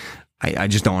 I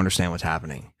just don't understand what's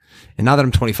happening. And now that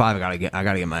I'm 25, I gotta get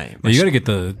my You got to get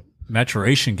the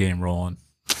maturation game rolling.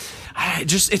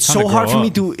 it's so hard for me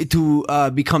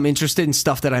to become interested in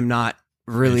stuff that I'm not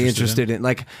really interested in.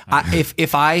 Like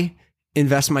if I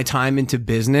invest my time into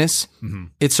business,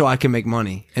 it's so I can make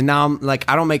money. And now I'm like,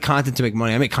 I don't make content to make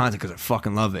money. I make content because I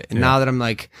fucking love it. And now that I'm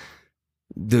like,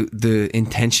 the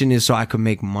intention is so I can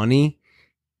make money.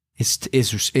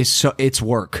 It's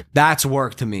work. That's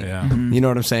work to me. Yeah. You know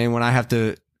what I'm saying? When I have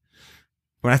to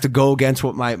go against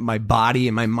what my body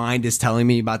and my mind is telling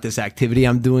me about this activity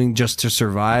I'm doing just to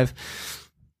survive.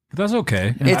 But that's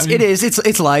okay.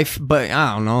 It's life, but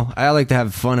I don't know. I like to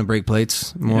have fun and break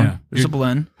plates more. Yeah. There's a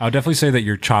blend. I would definitely say that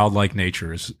your childlike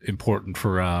nature is important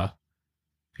for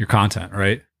your content,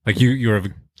 right? Like you have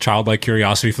a childlike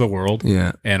curiosity for the world,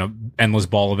 and an endless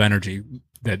ball of energy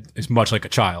that is much like a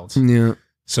child's. Yeah.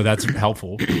 So that's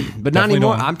helpful. But not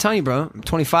anymore. I'm telling you, bro. I'm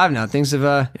 25 now. Things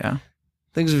have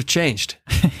things have changed.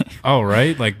 Oh,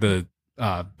 right? Like the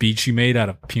beach you made out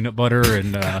of peanut butter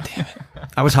and God damn it.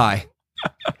 I was high.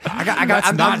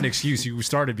 That's not an excuse. You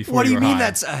started before. What do you mean? High.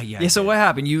 That's yeah. So what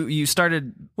happened? You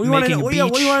started what do you making want to know?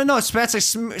 What do you want to know? Spats, I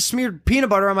smeared peanut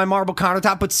butter on my marble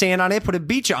countertop, put sand on it, put a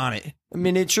beach on it, a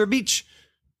miniature beach.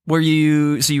 Were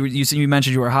you? So you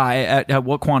mentioned you were high. At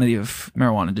what quantity of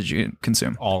marijuana did you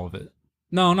consume? All of it.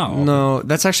 No. No,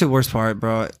 that's actually the worst part,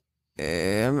 bro.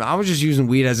 I was just using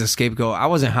weed as a scapegoat. I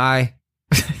wasn't high.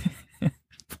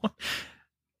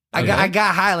 I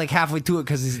got high like halfway to it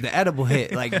because it's the edible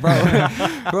hit. Like, bro,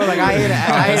 like I ate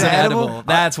an edible.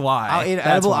 That's why. I ate an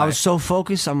edible. I was so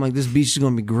focused. I'm like, this beach is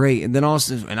going to be great. And then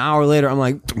also an hour later, I'm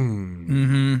like,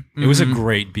 It was a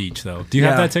great beach, though. Do you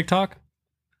have that TikTok?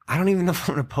 I don't even know if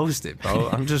I'm going to post it, bro.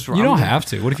 I'm just. You don't have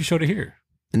to. What if you showed it here?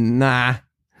 Nah.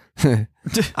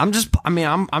 I'm just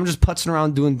putzing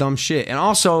around doing dumb shit. And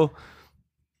also,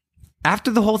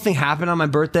 after the whole thing happened on my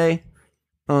birthday,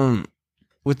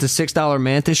 with the $6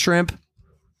 mantis shrimp,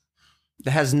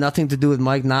 that has nothing to do with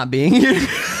Mike not being here.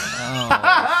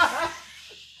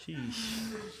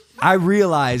 I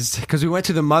realized, because we went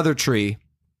to the mother tree,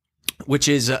 which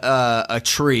is a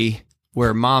tree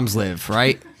where moms live,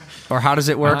 right? Or how does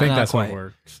it work? I think that's how it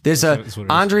works. There's That's what it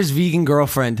is. Andre's vegan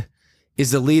girlfriend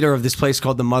is the leader of this place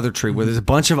called the Mother Tree, where there's a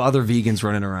bunch of other vegans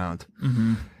running around.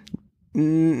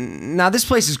 Now, this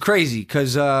place is crazy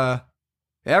because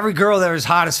every girl there is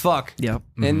hot as fuck. Yep.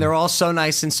 And they're all so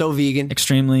nice and so vegan.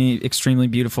 Extremely, extremely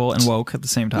beautiful and woke at the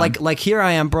same time. Like here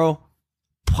I am, bro,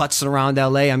 putzing around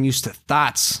LA. I'm used to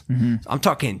thoughts. I'm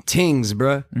talking tings,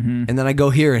 bro. And then I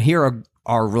go here, and here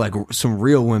are like some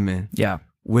real women. Yeah.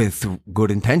 With good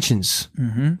intentions.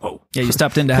 Whoa. Yeah, you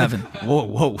stepped into heaven.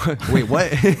 Whoa. Wait, what?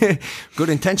 Good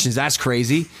intentions. That's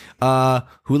crazy.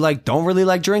 Who don't really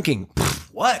like drinking.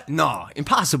 What? No,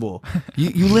 impossible.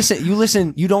 You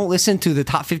listen. You don't listen to the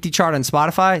top 50 chart on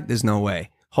Spotify? There's no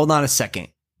way. Hold on a second.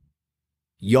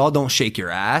 Y'all don't shake your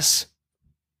ass.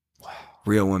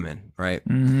 Real women, right?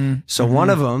 So one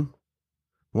of them,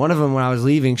 when I was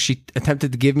leaving, she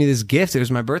attempted to give me this gift. It was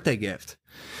my birthday gift.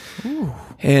 Ooh.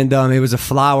 And it was a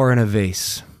flower in a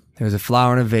vase. There was a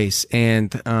flower in a vase.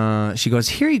 And she goes,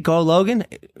 "Here you go, Logan."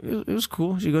 It was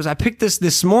cool. She goes, "I picked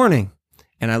this morning."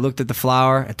 And I looked at the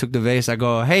flower. I took the vase. I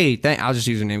go, "Hey, I'll just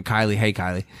use her name, Kylie. Hey,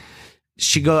 Kylie."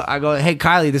 I go, "Hey,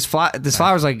 Kylie, this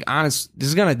flower's like, honest, this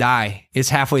is going to die. It's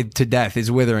halfway to death.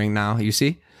 It's withering now. You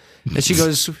see?" And she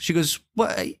goes,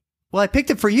 "What? Well, I picked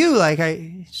it for you. Like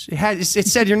it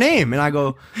said your name." And I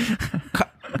go,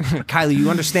 "Kylie, you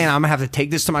understand I'm going to have to take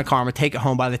this to my car. I'm going to take it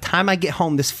home. By the time I get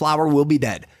home, this flower will be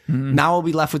dead. Now I'll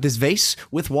be left with this vase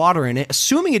with water in it,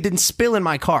 assuming it didn't spill in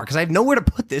my car because I have nowhere to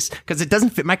put this because it doesn't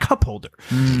fit my cup holder."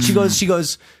 She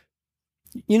goes,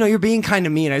 "You know, you're being kind to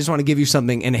me and I just want to give you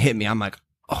something." And it hit me. I'm like,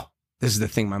 oh, this is the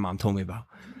thing my mom told me about.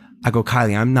 I go,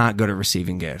 "Kylie, I'm not good at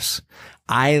receiving gifts.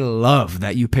 I love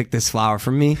that you picked this flower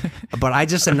for me, but I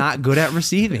just am not good at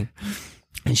receiving."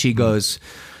 And she goes,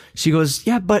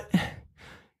 "Yeah, but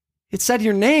it said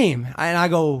your name." And I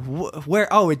go, "Where?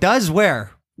 Oh, it does?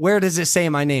 Where? Where does it say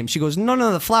my name?" She goes,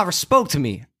 No, the flower spoke to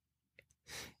me."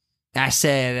 I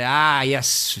said,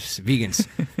 yes, vegans.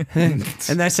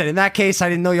 And I said, "In that case, I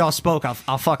didn't know y'all spoke.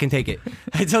 I'll fucking take it."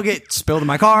 I took it, spilled in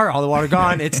my car, all the water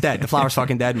gone. It's dead. The flower's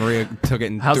fucking dead. Maria took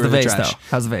it and How's threw the it in vase, trash. though?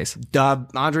 How's the vase?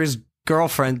 Andre's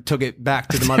girlfriend took it back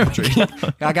to the mother tree.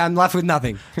 I'm left with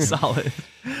nothing. Solid.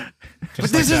 But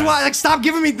this is why, stop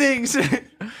giving me things.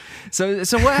 So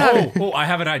what happened? Oh, I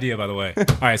have an idea, by the way. All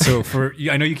right, so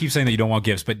I know you keep saying that you don't want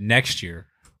gifts, but next year,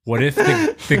 what if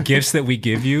the gifts that we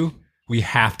give you, we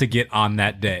have to get on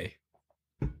that day?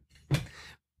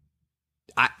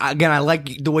 I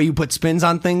like the way you put spins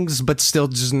on things, but still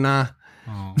just nah.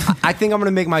 Oh. I think I'm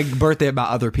gonna make my birthday about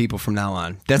other people from now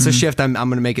on. That's a shift. I'm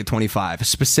gonna make it 25,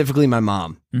 specifically my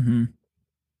mom. Mm-hmm.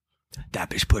 That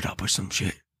bitch put up with some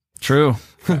shit True.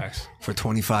 Facts. for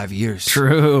 25 years.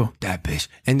 True. That bitch,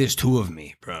 and there's two of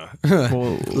me, bro.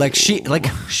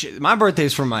 My birthday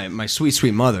is for my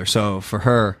sweet mother. So for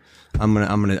her, I'm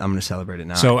gonna celebrate it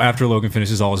now. So after Logan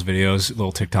finishes all his videos,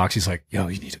 little TikToks, he's like, "Yo,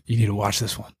 you need to watch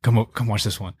this one. Come watch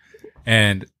this one."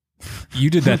 And you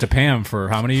did that to Pam for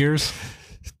how many years?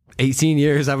 18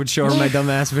 years, I would show her my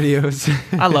dumbass videos.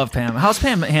 I love Pam. How's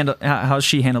Pam how's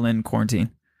she handling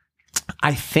quarantine?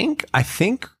 I think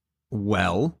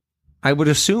well. I would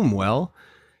assume well.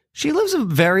 She lives a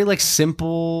very like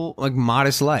simple, like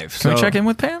modest life. Can we check in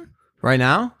with Pam right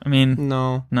now? I mean,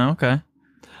 No. Okay.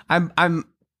 I'm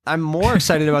more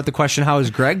excited about the question. How is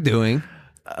Greg doing?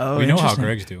 Oh, We know how interesting.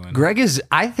 Greg's doing. Greg is.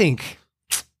 I think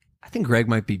Greg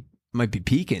might be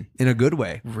peaking in a good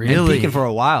way. And Really? peaking for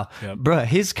a while, Yep. Bruh,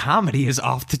 his comedy is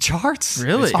off the charts.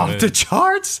 Really? It's off good. the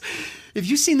charts. If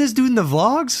you've seen this dude in the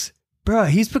vlogs, bruh,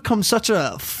 he's become such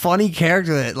a funny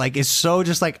character that like is so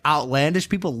just like outlandish.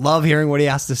 People love hearing what he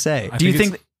has to say. I Do you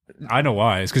think? I know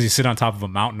why. It's because you sit on top of a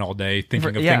mountain all day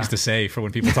thinking of Yeah. things to say for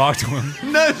when people talk to him.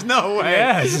 There's no way.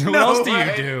 Yes. What No else do way.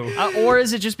 you do? Or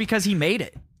is it just because he made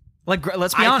it? Like,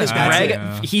 let's be I honest, think that's Greg,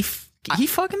 it. he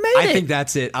fucking made it. I think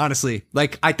that's it, honestly.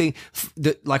 Like, I think,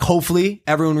 like, hopefully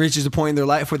everyone reaches a point in their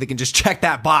life where they can just check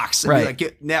that box and Right. be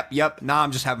like, yep, nah,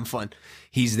 I'm just having fun.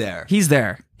 He's there. He's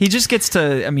there. He just gets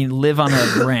to, live on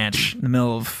a ranch in the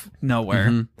middle of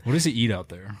nowhere. What does he eat out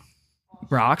there?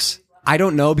 Rocks. I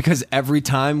don't know because every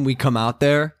time we come out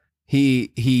there,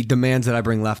 he demands that I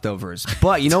bring leftovers.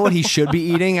 But you know what he should be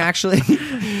eating, actually?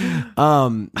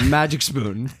 Magic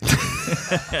Spoon.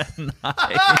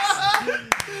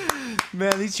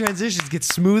 Man, these transitions get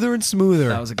smoother and smoother.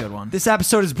 That was a good one. This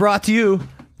episode is brought to you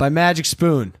by Magic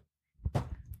Spoon.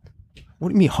 What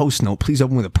do you mean host note? Please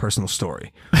open with a personal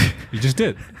story. You just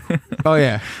did. Oh,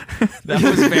 yeah. That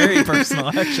was very personal,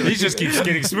 actually. He just keeps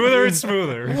getting smoother and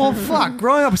smoother. Well, fuck.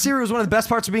 Growing up with cereal was one of the best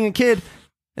parts of being a kid.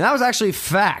 And that was actually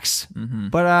facts.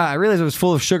 But I realized it was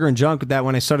full of sugar and junk that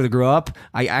when I started to grow up,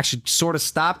 I actually sort of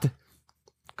stopped,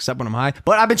 except when I'm high.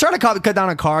 But I've been trying to cut down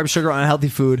on carbs, sugar, unhealthy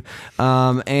food.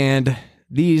 And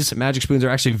these Magic Spoons are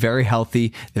actually very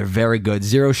healthy. They're very good.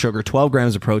 0 sugar, 12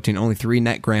 grams of protein, only 3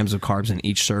 net grams of carbs in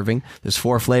each serving. There's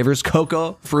 4 flavors: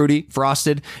 cocoa, fruity,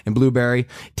 frosted, and blueberry.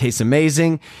 Tastes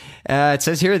amazing. It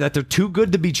says here that they're too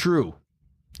good to be true.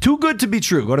 Too good to be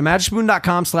true. Go to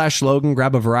magicspoon.com/Logan,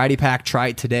 grab a variety pack, try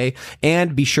it today,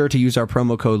 and be sure to use our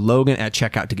promo code Logan at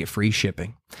checkout to get free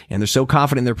shipping. And they're so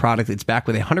confident in their product, it's backed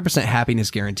with a 100% happiness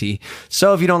guarantee.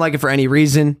 So if you don't like it for any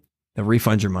reason, they'll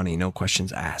refund your money, no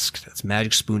questions asked. That's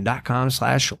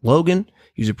magicspoon.com/Logan.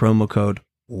 Use a promo code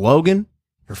Logan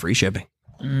for free shipping.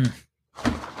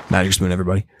 Magic Spoon,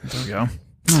 everybody. There we go.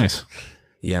 Nice.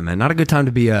 Yeah, man. Not a good time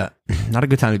to be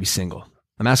single.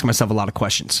 I'm asking myself a lot of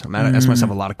questions. I'm asking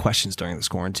myself a lot of questions during this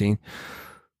quarantine.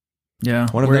 Yeah.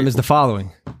 One of them is the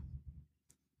following.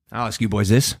 I'll ask you boys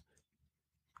this.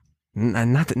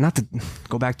 Not to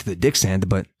go back to the dick stand,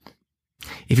 but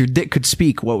if your dick could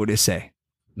speak, what would it say?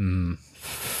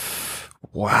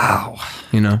 Wow.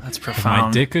 You know? That's If my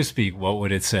profound. dick could speak, what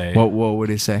would it say? What would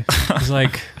it say? It's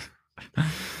like,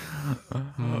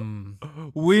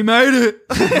 We made it.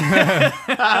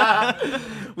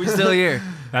 We're still here.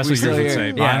 that's We're what still yours would here.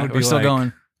 say. Mine Yeah, would we're be still like,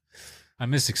 going. I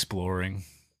miss exploring.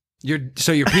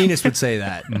 So your penis would say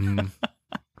that.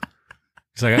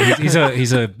 He's like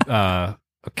he's a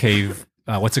cave.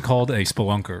 What's it called? A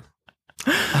spelunker.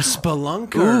 A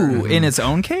spelunker. Ooh, in its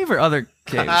own cave or other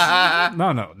caves?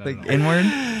 No. Inward?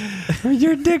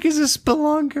 Your dick is a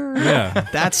spelunker. Yeah.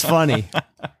 That's funny.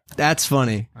 That's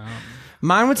funny.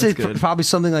 Mine would say good. probably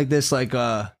something like this, like,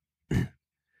 let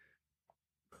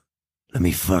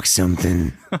me fuck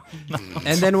something.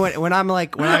 And then when I'm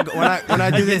like, when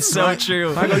I do this, It's so when I-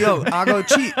 true. when I go, yo, I go,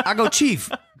 Chief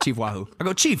Wahoo. I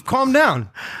go, Chief, calm down.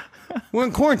 We're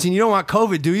in quarantine. You don't want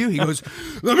COVID, do you? He goes,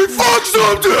 let me fuck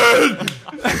something.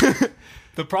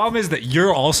 The problem is that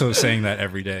you're also saying that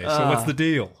every day. So what's the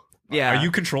deal? Yeah. Are you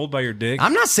controlled by your dick?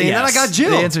 I'm not saying that. I got Jill.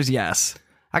 The answer is yes.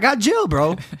 I got Jill,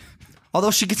 bro.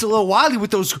 Although she gets a little wily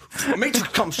with those matrix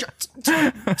cum shots.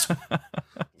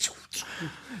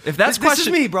 If that's This is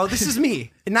me, bro. This is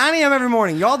me. At 9 a.m. every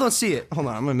morning. Y'all don't see it. Hold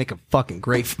on. I'm going to make a fucking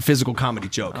great physical comedy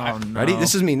joke. Oh, no. Ready?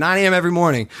 This is me. 9 a.m. every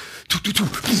morning.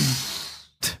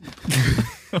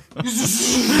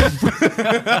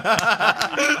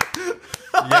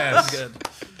 Yes.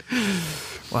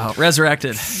 Wow,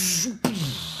 resurrected.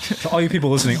 To all you people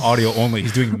listening, audio only,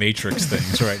 he's doing Matrix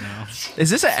things right now. Is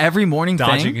this an every morning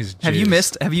Dodging thing? his Have you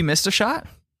jizz. missed a shot?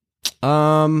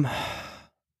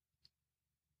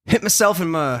 Hit myself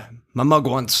in my mug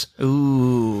once.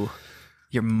 Ooh,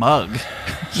 your mug.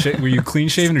 Were you clean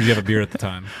shaven or did you have a beard at the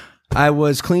time? I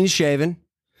was clean shaven.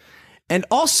 And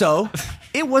also,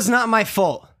 it was not my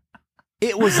fault.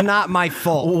 It was not my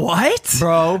fault. What?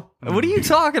 Bro, What are you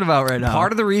talking about right now?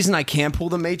 part of the reason I can't pull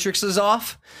the matrices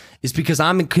off is because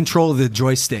I'm in control of the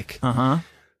joystick.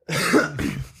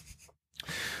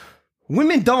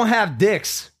 Women don't have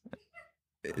dicks.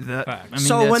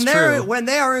 So when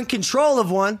they are in control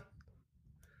of one,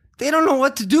 they don't know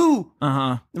what to do.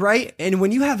 Right? And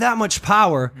when you have that much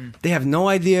power, they have no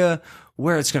idea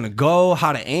where it's going to go,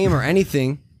 how to aim or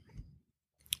anything.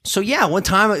 So yeah, one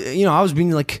time, I was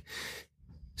being like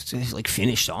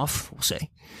finished off, we'll say.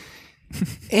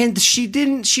 And she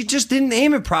just didn't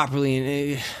aim it properly.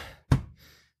 And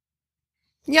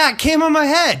it came on my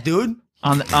head, dude.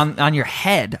 On your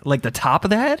head, like the top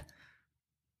of the head?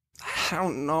 I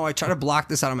don't know. I try to block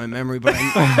this out of my memory, but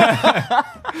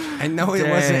I know it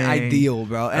wasn't ideal,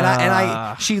 bro.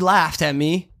 And she laughed at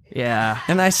me. Yeah.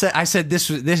 And I said this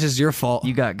is your fault.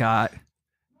 You got.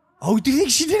 Oh, do you think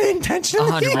she did it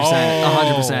intentionally? 100%.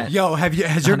 100%. Yo,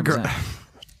 has your girl? 100%.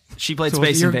 She played So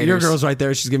Space Invaders. your girl's right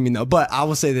there. She's giving me no. But I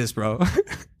will say this, bro.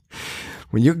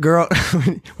 When your girl,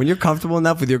 when you're comfortable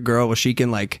enough with your girl where she can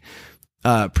like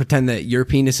pretend that your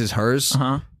penis is hers,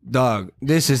 dog.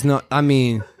 This is not. I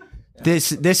mean,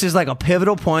 this is like a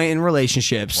pivotal point in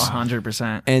relationships.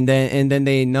 100%. And then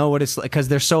they know what it's like because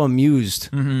they're so amused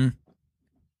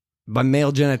by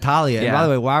male genitalia. And Yeah. by the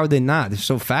way, why would they not? They're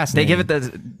so They fascinating. give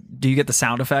it do you get the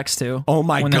sound effects too? Oh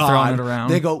my when god! they're throwing it around.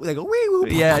 They go wee woo.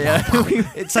 Yeah.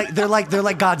 It's like they're like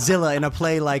Godzilla in a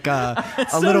play like a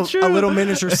little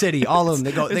miniature city. All of them.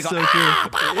 They go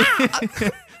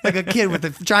like a kid with a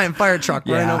giant fire truck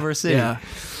running over a city. Yeah.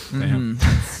 Damn.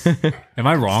 Am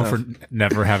I wrong for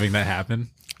never having that happen?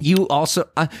 You also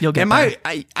You'll get am there.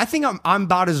 I think I'm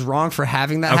about as wrong for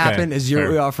having that Okay. happen as you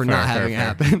Fair. are for not Fair, having it fair.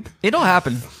 happen. It'll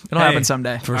happen. It'll Hey, happen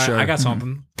someday. For sure. I got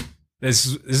something.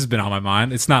 This has been on my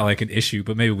mind. It's not like an issue,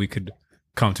 but maybe we could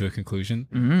come to a conclusion.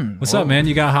 What's up, man?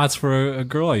 You got hots for a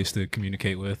girl I used to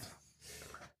communicate with.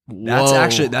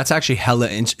 That's actually hella.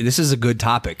 This is a good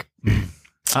topic.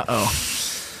 Uh-oh.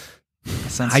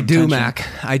 I do, Mac.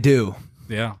 I do.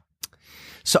 Yeah.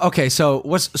 So okay, so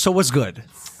what's good?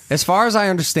 As far as I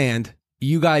understand,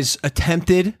 you guys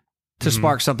attempted to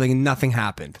spark something and nothing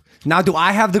happened. Now, do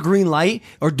I have the green light,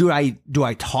 or do I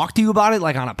talk to you about it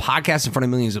like on a podcast in front of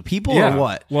millions of people, or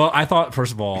what? Well, I thought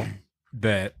first of all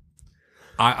that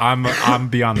I'm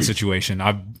beyond the situation.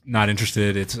 I'm not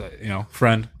interested. It's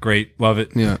friend, great, love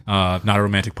it. Yeah. Not a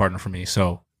romantic partner for me.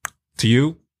 So to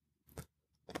you,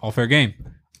 all fair game.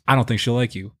 I don't think she'll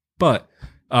like you, but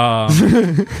to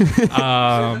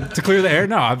clear the air,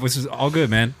 no, this is all good,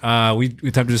 man. We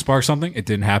attempted to spark something. It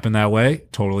didn't happen that way.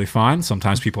 Totally fine.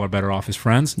 Sometimes people are better off as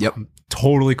friends. Yep. I'm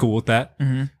totally cool with that.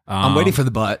 I'm waiting for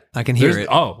the butt. I can hear it.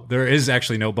 Oh, there is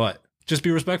actually no but. Just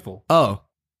be respectful. Oh.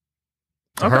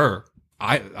 To her,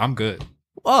 I'm good.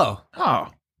 Oh. Oh.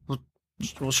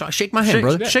 Well, shake my hand,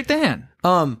 brother. Shake the hand.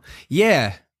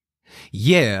 Yeah.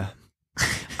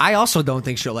 I also don't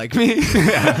think she'll like me.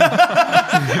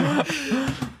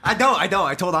 I don't. I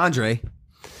told Andre.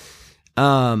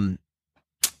 Why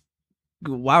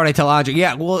would I tell Andre?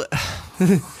 Yeah, well,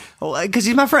 because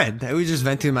he's my friend. We just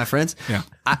vent to my friends. Yeah.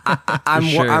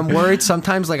 I'm worried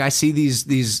sometimes. Like I see these.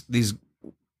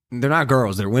 They're not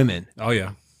girls. They're women Oh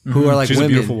yeah. who are like She's a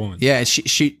women. beautiful woman. Yeah,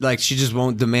 she just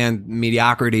won't demand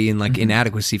mediocrity and like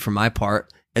inadequacy from my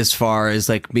part as far as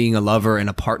like being a lover and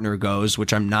a partner goes,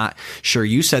 which I'm not sure.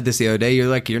 You said this the other day.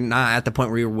 You're not at the point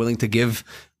where you're willing to give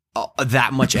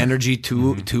that much energy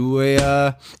to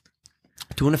an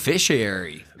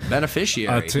beneficiary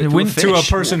to a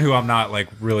person who I'm not like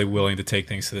really willing to take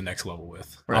things to the next level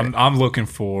with. Right. I'm looking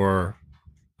for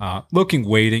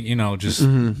waiting, just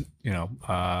doing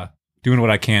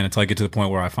what I can until I get to the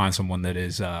point where I find someone that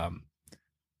is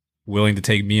willing to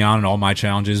take me on and all my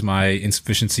challenges, my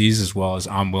insufficiencies, as well as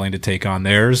I'm willing to take on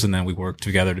theirs, and then we work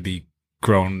together to be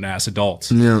grown ass adults.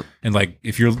 Yeah. And like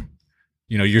if you're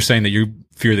saying that you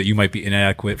fear that you might be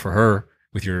inadequate for her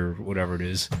with your whatever it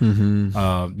is,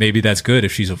 maybe that's good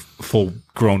if she's a full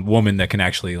grown woman that can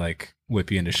actually like whip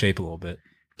you into shape a little bit.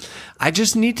 I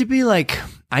just need to be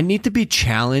I need to be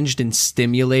challenged and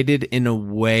stimulated in a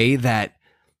way that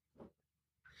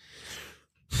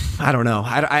I don't know.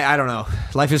 I don't know.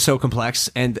 Life is so complex,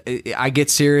 and I get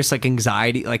serious like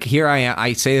anxiety. Like here I am.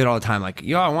 I say it all the time. Like,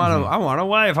 yo, I want a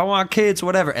wife. I want kids,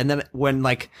 whatever. And then when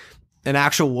like an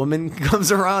actual woman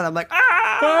comes around, I'm like,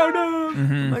 oh no.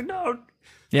 I'm like, no.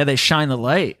 Yeah, they shine the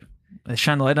light. They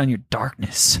shine the light on your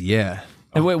darkness. Yeah.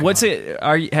 And wait, what's it?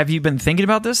 Have you been thinking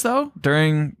about this though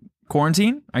during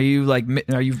quarantine? Are you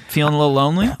feeling a little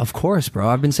lonely? Of course, bro.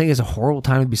 I've been saying it's a horrible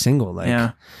time to be single. Like,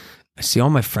 Yeah. I see all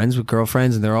my friends with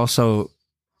girlfriends, and they're also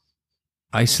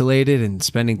isolated and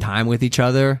spending time with each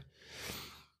other.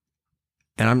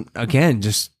 And I'm again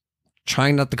just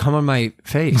trying not to come on my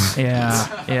face.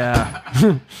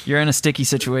 Yeah. You're in a sticky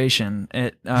situation.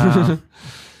 Well,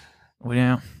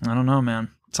 yeah, I don't know, man.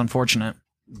 It's unfortunate.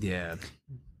 Yeah.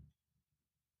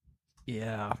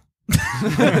 Yeah.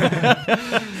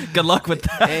 Good luck with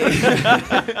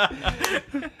that.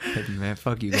 Hey, man,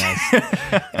 fuck you guys.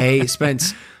 Hey,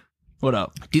 Spence, What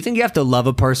up? do you think you have to love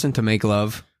a person to make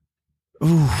love?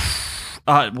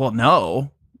 Well,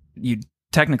 no, you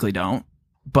technically don't.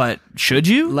 But should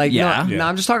you? Like, yeah. no,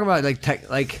 I'm just talking about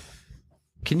like,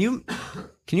 can you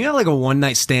have like a one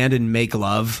night stand and make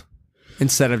love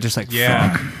instead of just like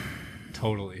Yeah. fuck?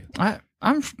 Totally.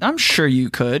 I'm sure you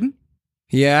could.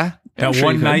 Yeah. That sure you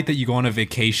one could. night that you go on a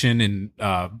vacation in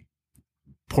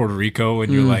Puerto Rico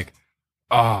and you're like,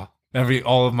 all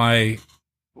of my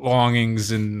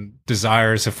longings and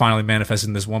desires have finally manifested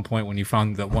in this one point when you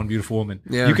found that one beautiful woman.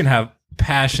 Yeah. You can have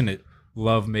passionate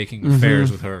love making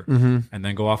affairs with her and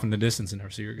then go off in the distance and never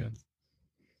see her again.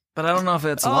 But I don't know if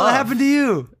it's Oh, love. that happened to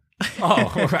you.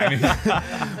 Oh, right.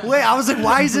 Wait, I was like,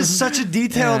 why is this such a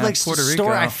detailed Yeah, like Puerto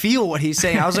story? Rico. I feel what he's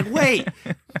saying. I was like, wait,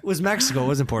 it was Mexico, it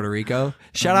wasn't Puerto Rico.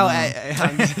 Shout out.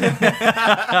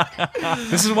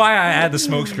 This is why I add the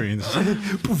smoke screens.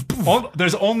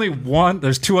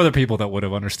 There's two other people that would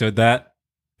have understood that.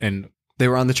 And They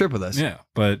were on the trip with us. yeah,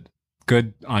 but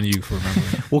good on you for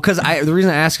remembering. Well, because the reason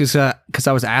I ask is because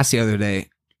I was asked the other day,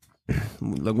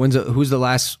 like, when's the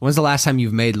last time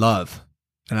you've made love?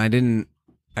 And I didn't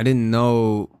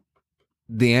know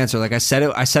the answer. Like I said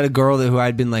a girl who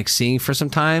I'd been like seeing for some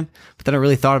time, but then I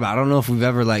really thought about it. I don't know if we've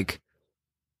ever like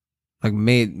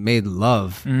made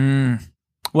love.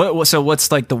 So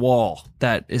what's like the wall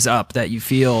that is up that you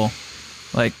feel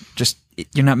like just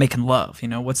you're not making love? You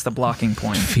know, what's the blocking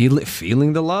point?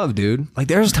 Feeling the love, dude. Like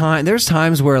there's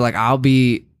times where like I'll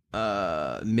be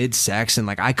mid-sex and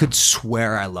like I could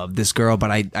swear I love this girl,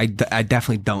 but I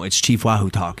definitely don't. It's Chief Wahoo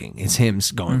talking. It's him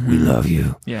going, "We love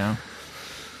you," Yeah.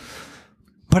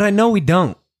 but I know we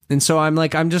don't. And so I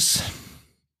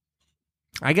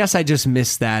guess I just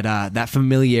miss that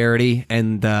familiarity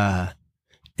and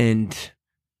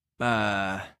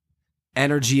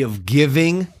energy of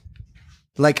giving.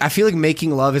 Like I feel like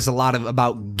making love is a lot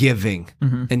about giving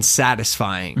and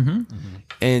satisfying,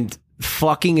 and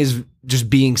fucking is just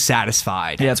being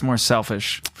satisfied. Yeah, it's more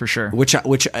selfish for sure. Which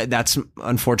that's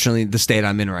unfortunately the state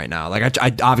I'm in right now. Like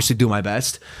I obviously do my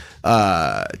best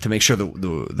to make sure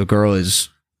the girl is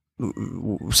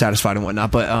satisfied and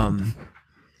whatnot, but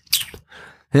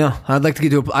yeah, I'd like to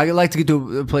get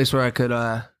to a place where I could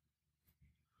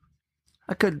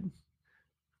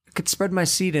spread my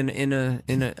seed in a.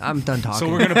 I'm done talking. So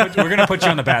we're gonna put you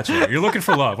on The Bachelor. You're looking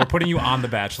for love. We're putting you on The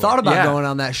Bachelor. Thought about Yeah. going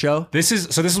on that show. This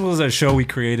was a show we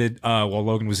created while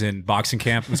Logan was in boxing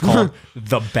camp. It was called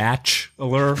The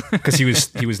Batch-Alert because he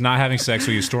was not having sex,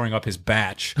 so he was storing up his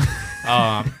batch.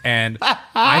 And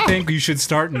I think you should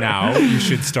start now. You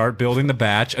should start building the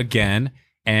batch again.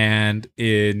 And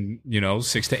in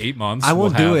 6 to 8 months, I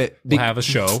won't do it. We'll have a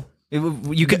show.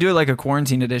 You could do it like a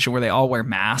quarantine edition where they all wear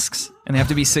masks and they have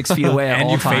to be 6 feet away at And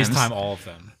all you times. FaceTime all of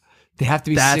them. They have to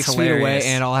be That's 6 feet away, hilarious.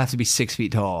 and all have to be 6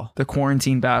 feet tall. The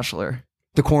quarantine bachelor,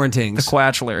 The quarantines. the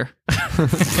quatchler.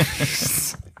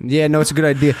 Yeah, no, it's a good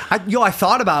idea. I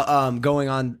thought about going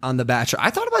on The Bachelor.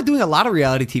 I thought about doing a lot of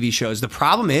reality TV shows. The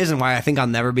problem is, and why I think I'll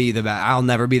never be the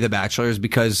Bachelor, is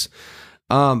because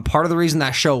part of the reason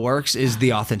that show works is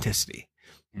the authenticity.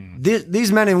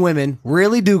 These men and women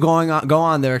really do go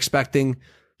on there expecting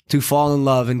to fall in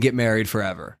love and get married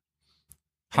forever.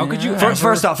 How could you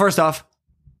First off,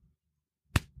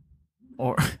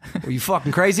 Or are you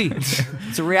fucking crazy?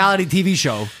 It's a reality TV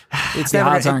show. It's the never.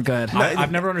 odds aren't good.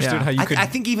 I've never understood Yeah. how you could. I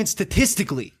think even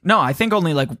statistically, No, I think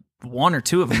only like one or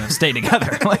two of them have stayed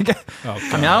together. Like, Oh,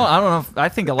 I mean, I don't know. I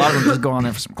think a lot of them just go on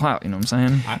there for some clout. You know what I'm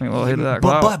saying? I think a little hit of that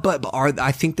clout. but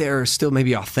I think they're still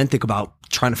maybe authentic about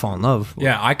trying to fall in love.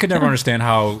 Yeah, I could never understand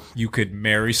how you could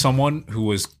marry someone who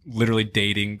was literally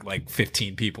dating like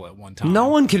 15 people at one time. No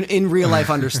one can in real life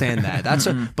understand that.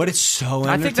 But it's so.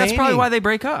 I think that's probably why they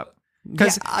break up.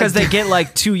 Because they get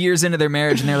like 2 years into their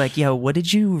marriage and they're like, yo, what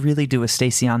did you really do with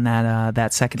Stacy on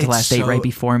that second to It's last date so- right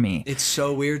before me? It's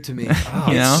so weird to me.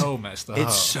 You know? So messed up.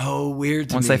 It's so weird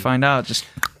to Once me. they find out, just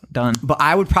done. But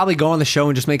I would probably go on the show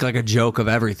and just make like a joke of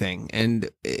everything, and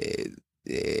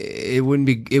it wouldn't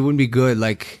be good.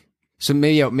 Like, so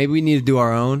maybe we need to do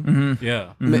our own.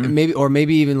 Yeah.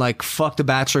 Maybe even like fuck The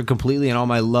Bachelor completely and all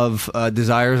my love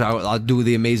desires. I'll do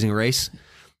The Amazing Race.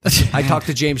 I talked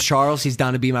to James Charles. He's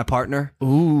down to be my partner.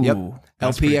 Ooh. Yep.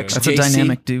 That's pretty LPX. good. That's a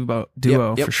dynamic duo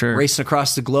Yep. for sure. Racing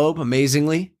across the globe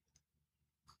amazingly.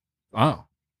 Oh.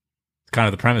 Kind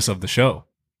of the premise of the show.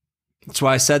 That's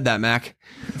why I said that, Mac.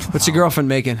 What's your girlfriend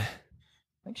making? I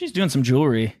think she's doing some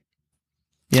jewelry.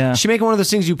 Yeah. Is she making one of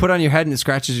those things you put on your head and it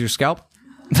scratches your scalp?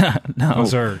 No.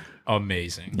 Those are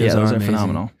amazing. Yeah, those are amazing.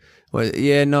 phenomenal. Well,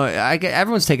 yeah, no,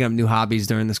 everyone's taking up new hobbies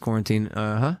during this quarantine.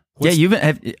 Huh? Yeah,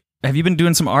 have you been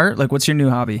doing some art? Like, what's your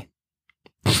new hobby?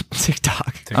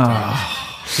 TikTok.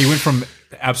 He went from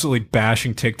absolutely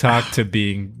bashing TikTok to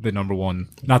being the number one.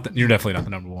 You're definitely not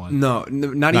the number one. No,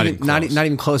 not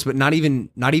even close. But not even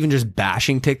just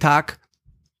bashing TikTok.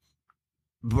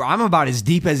 Bro, I'm about as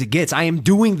deep as it gets. I am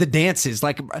doing the dances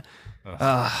like.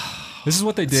 This is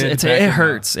what they did. It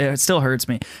hurts. It still hurts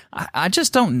me. I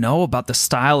just don't know about the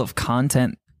style of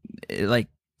content, like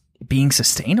being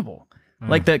sustainable,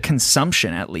 like the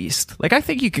consumption at least. Like I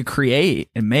think you could create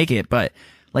and make it, but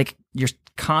like you're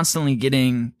constantly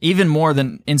getting even more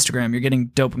than Instagram. You're getting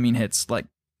dopamine hits like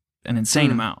an insane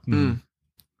amount.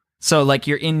 So like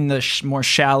you're in the more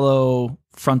shallow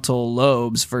frontal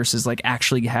lobes versus like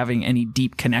actually having any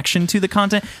deep connection to the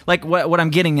content. Like what I'm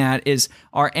getting at is,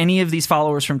 are any of these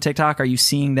followers from TikTok, are you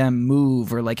seeing them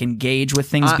move or like engage with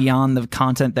things beyond the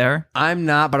content there? I'm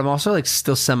not, but I'm also like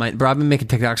still bro, I've been making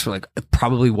TikToks for like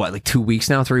probably like 2 weeks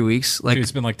now, 3 weeks. Like Dude,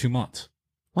 it's been like 2 months.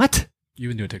 What?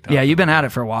 You've been doing TikTok. Yeah, you've been at it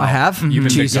for a while. I have? You've been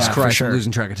Jesus TikTok, for Christ, sure. I'm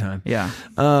losing track of time. Yeah.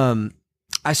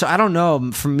 I don't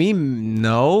know. For me,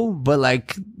 no. But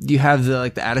like you have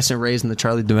the Addison Rays and the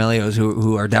Charlie D'Amelios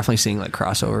who are definitely seeing like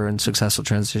crossover and successful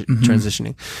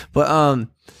transitioning. But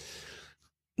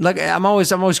like I'm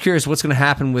always curious what's going to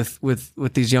happen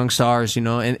with these young stars, you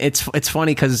know. And it's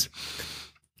funny because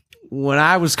when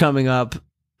I was coming up,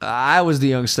 I was the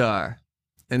young star,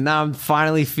 and now I'm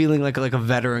finally feeling like a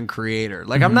veteran creator.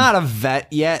 Like I'm not a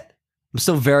vet yet. I'm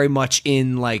still very much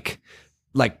in like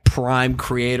prime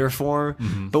creator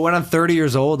form. But when I'm 30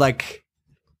 years old, like,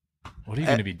 what are you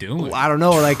going to be doing? I don't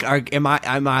know. Like, am I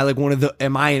like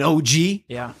am I an OG?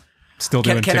 Yeah. Still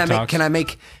doing TikToks? Can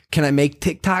I make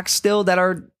TikToks still that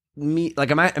are me?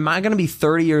 Like, am I going to be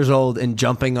 30 years old and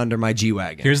jumping under my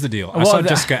G-Wagon? Here's the deal. I saw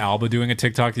Jessica Alba doing a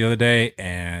TikTok the other day,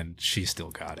 and she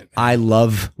still got it. I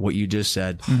love what you just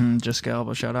said. Jessica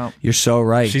Alba, shout out. You're so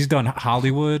right. She's done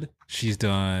Hollywood. She's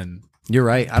done You're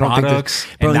right. I don't products,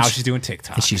 think and now she's doing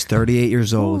TikTok. and she's 38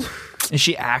 years old. Is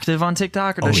she active on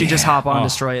TikTok or does she just hop on,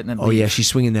 destroy it, and then Oh leave? yeah, she's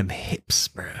swinging them hips,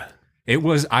 bro. It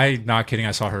was, not kidding.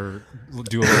 I saw her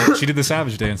do a little, she did the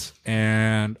Savage dance,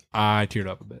 and I teared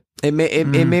up a bit. It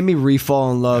made me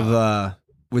re-fall in love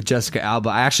with Jessica Alba.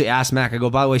 I actually asked Mac. I go,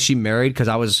 by the way, she married? Because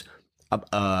I was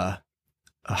a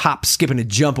hop, skip, and a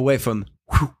jump away from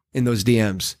in those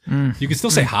DMs. You can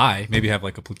still say hi. Maybe have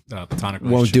like a platonic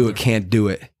relationship. Won't do it. there. Can't do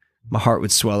it. My heart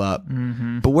would swell up.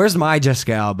 But where's my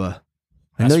Jessica Alba?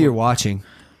 I know you're watching.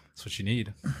 That's what you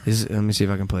need. Let me see if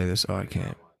I can play this. Oh, I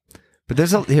can't. But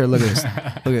there's here. Look at this. Look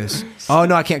at this. Oh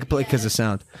no, I can't play because of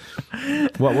sound.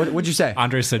 What'd you say?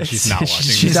 Andre said she's not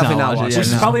watching. She's definitely not watching. Which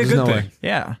is No, probably a there's good no thing. way.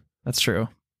 Yeah, that's true.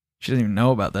 She doesn't even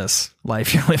know about this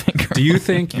life you're living. Do you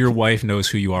think your wife knows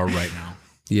who you are right now?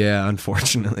 Yeah,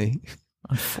 unfortunately.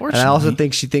 Unfortunately. And I also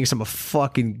think she thinks I'm a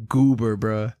fucking goober,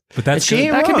 bro. But that's she ain't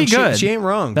good. That wrong. could be good. She ain't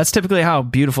wrong. That's typically how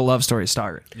beautiful love stories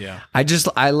start. Yeah.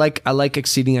 I like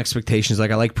exceeding expectations.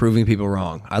 Like I like proving people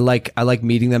wrong. I like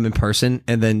meeting them in person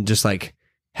and then just like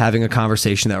having a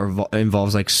conversation that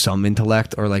involves like some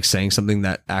intellect or like saying something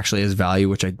that actually has value,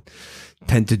 which I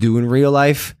tend to do in real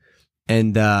life,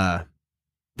 and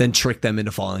then trick them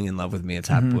into falling in love with me. It's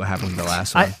what happened with the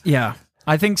last one.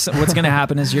 I think what's going to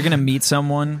happen is you're going to meet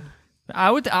someone.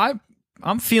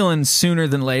 I'm feeling sooner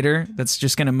than later. That's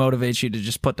just going to motivate you to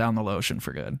just put down the lotion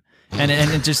for good, and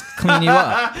it just clean you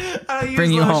up. I don't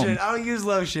Bring use you lotion. home. I don't use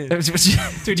lotion.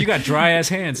 Dude, you got dry ass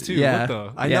hands too. Yeah. What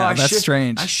the? I know. Yeah, I that's should,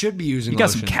 strange. I should be using You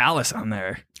got lotion. some callus on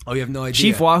there. Oh, you have no idea.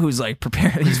 Chief Wahoo's like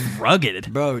prepared. He's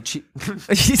rugged. Bro,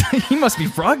 He must be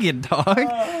rugged, dog.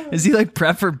 Is he like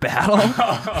prep for battle?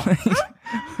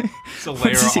 It's a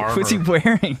layer of armor. What's he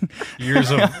wearing?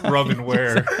 Years of rub and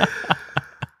wear.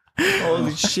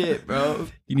 holy shit, bro.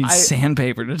 You need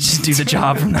sandpaper to just do the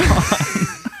job from now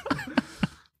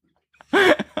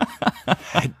on.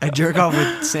 I jerk off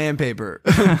with sandpaper.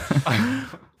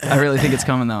 I really think it's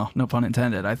coming though. No pun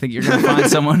intended. I think you're gonna find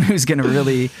someone who's gonna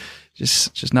really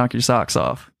just knock your socks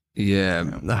off. Yeah,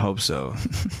 I hope so.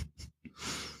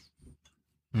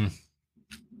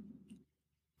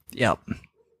 Yep.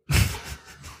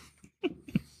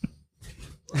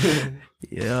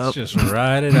 Yep. Just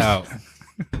ride it out.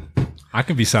 I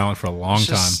can be silent for a long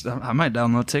time. I might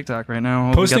download TikTok right now.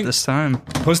 We Posting- got this time.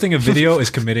 Posting a video is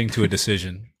committing to a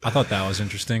decision. I thought that was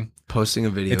interesting. Posting a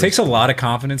video. It takes a lot of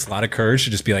confidence, a lot of courage to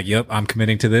just be like, yep, I'm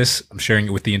committing to this. I'm sharing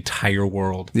it with the entire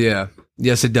world. Yeah.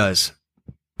 Yes, it does.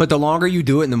 But the longer you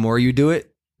do it and the more you do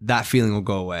it, that feeling will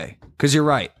go away. Because you're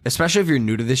right. Especially if you're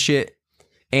new to this shit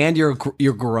and you're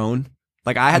grown.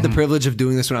 Like, I had the privilege of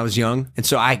doing this when I was young, and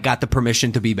so I got the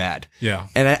permission to be bad. Yeah.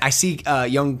 And I see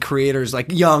young creators, like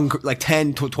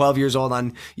 10 to 12 years old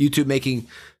on YouTube making,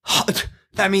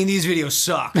 I mean, these videos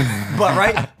suck. But,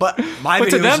 right? But my videos. But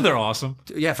to them, they're awesome.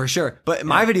 Yeah, for sure. But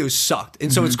my videos sucked.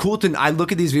 And so it's cool I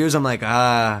look at these videos, I'm like,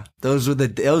 those were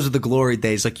the glory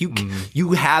days. Like,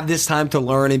 you have this time to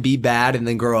learn and be bad and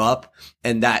then grow up.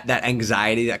 And that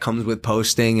anxiety that comes with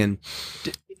posting, and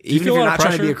even if feel a you're lot not of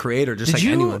trying to be a pressure? creator, just like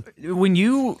anyone. When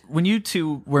you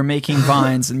two were making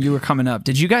vines and you were coming up,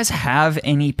 did you guys have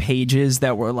any pages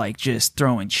that were like just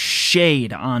throwing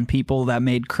shade on people that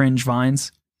made cringe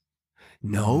vines?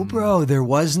 No, bro, there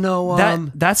was no.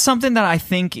 That's something that I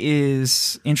think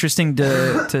is interesting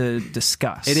to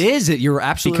discuss. It is. You're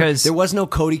absolutely Because- there was no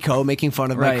Cody Co making fun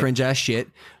of my Right. cringe ass shit.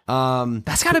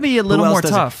 That's got to be a little Who else more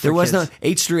does it? tough. There for was kids. no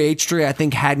H3. I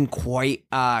think hadn't quite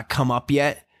come up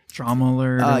yet. Drama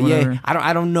alert. Or Yeah, whatever.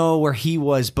 I don't know where he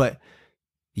was, but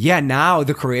yeah, now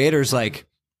the creators, like,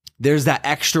 there's that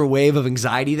extra wave of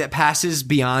anxiety that passes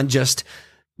beyond just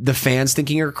the fans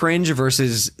thinking you're cringe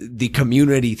versus the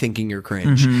community thinking you're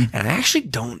cringe. And I actually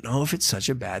don't know if it's such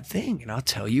a bad thing, and I'll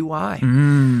tell you why.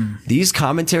 These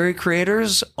commentary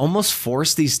creators almost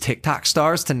force these TikTok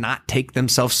stars to not take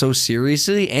themselves so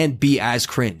seriously and be as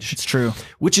cringe. It's true.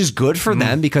 Which is good for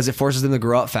them because it forces them to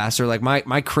grow up faster. Like,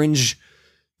 my cringe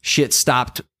shit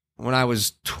stopped when I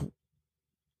was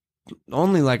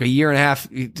only like a year and a half.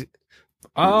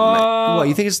 What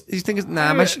you think it's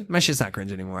nah? My shit's not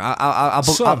cringe anymore. I'll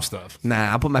Some stuff.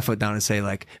 Nah, I'll put my foot down and say,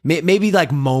 like, maybe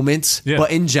like moments, Yeah. but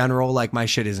in general, like, my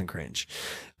shit isn't cringe.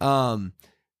 Clip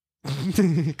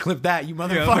that, you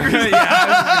motherfuckers.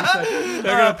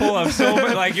 They're gonna pull up so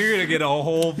much. Like, you're gonna get a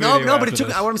whole video. No, but it after took.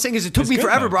 this. What I'm saying is, it took It's me good,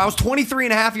 forever, though. bro. I was 23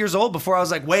 and a half years old before I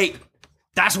was like, wait,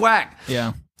 that's whack.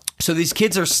 Yeah. So these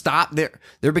kids are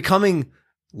they're becoming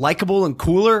likable and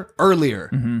cooler earlier.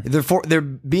 They're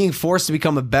being forced to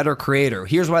become a better creator.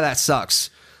 Here's why that sucks.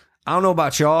 I don't know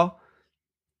about y'all,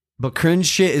 but cringe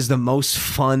shit is the most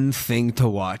fun thing to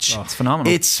watch. It's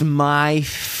phenomenal. It's my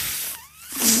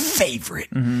favorite.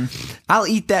 I'll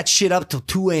eat that shit up till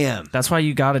 2 a.m. That's why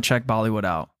you got to check Bollywood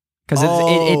out because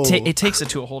Oh. it takes it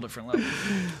to a whole different level.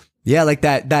 Yeah, like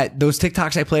those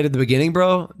TikToks I played at the beginning,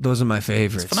 bro. Those are my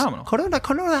favorites. It's phenomenal.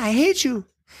 Corona, I hate you.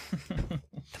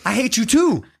 I hate you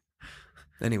too.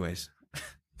 Anyways,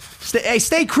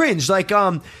 stay cringe. Like,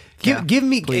 give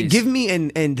me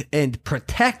and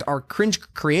protect our cringe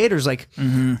creators. Like,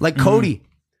 like Cody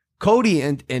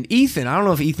and Ethan. I don't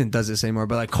know if Ethan does this anymore,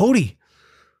 but like Cody,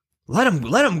 let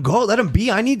him go. Let him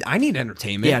be. I need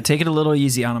entertainment. Yeah, take it a little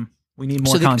easy on them. We need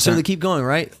more so content. so they keep going,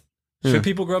 right? Should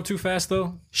people grow up too fast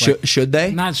though? Should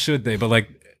they? Not should they, but like,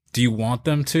 do you want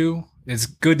them to? It's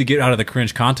good to get out of the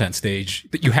cringe content stage,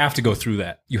 but you have to go through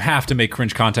that. You have to make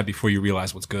cringe content before you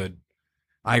realize what's good.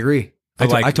 I agree.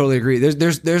 But I totally agree.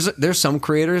 There's some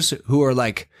creators who are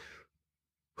like,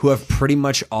 who have pretty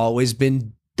much always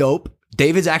been dope.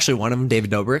 David's actually one of them.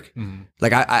 David Dobrik.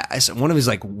 Like I one of his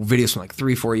like videos from like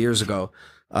 3-4 years ago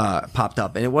popped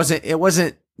up, and it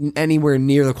wasn't anywhere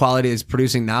near the quality it's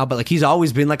producing now. But like, he's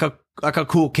always been like a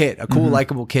cool kid, a cool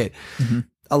likable kid.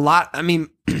 A lot. I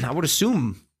mean, I would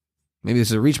assume. Maybe this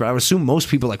is a reach, but I would assume most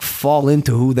people like fall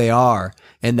into who they are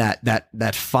and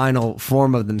that final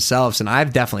form of themselves. And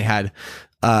I've definitely had,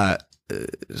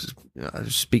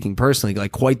 speaking personally,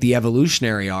 like quite the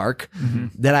evolutionary arc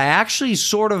that I actually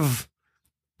sort of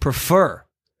prefer,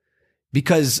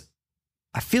 because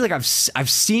I feel like I've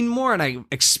seen more and I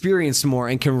experienced more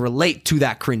and can relate to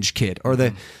that cringe kid, or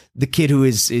the kid who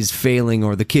is failing,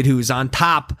 or the kid who is on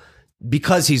top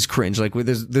because he's cringe. Like,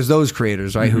 there's those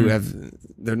creators, right, who have,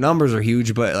 their numbers are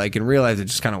huge, but like in real life they're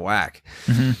just kind of whack.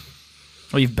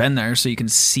 Well, you've been there, so you can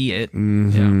see it.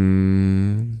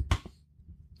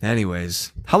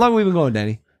 Anyways, how long have we been going,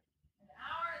 Danny? An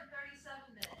hour and 37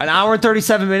 minutes. An hour and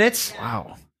 37 minutes.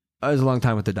 Wow. was a long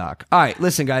time with the doc. All right,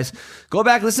 listen, guys. Go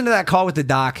back, listen to that call with the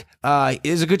doc.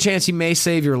 There's a good chance he may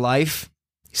save your life.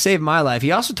 He saved my life.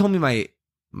 He also told me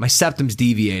my septum's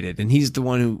deviated, and he's the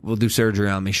one who will do surgery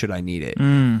on me should I need it.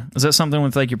 Is that something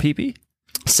with like your pee-pee?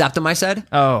 Septum, I said?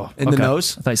 Oh. In the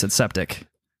nose? I thought you said septic.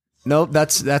 Nope,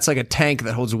 that's like a tank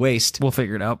that holds waste. We'll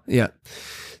figure it out. Yeah.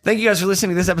 Thank you guys for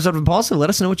listening to this episode of Impulsive. Let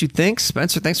us know what you think.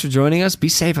 Spencer, thanks for joining us. Be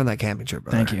safe on that camping trip,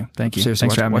 brother. Thank you. Thank you. Seriously,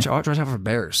 Thanks for having me. watch out for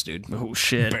bears, dude. Oh,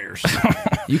 shit. Bears.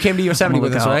 You came to Yosemite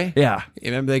with us, right? Yeah.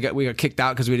 You remember we got kicked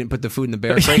out because we didn't put the food in the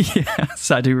bear crate? Yes,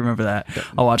 I do remember that.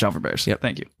 I'll watch out for bears. Yep.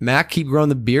 Thank you. Mac, keep growing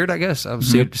the beard, I guess. I'll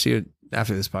see you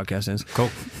after this podcast ends. Cool.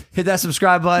 Hit that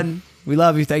subscribe button. We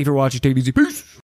love you. Thank you for watching. Take it easy. Peace.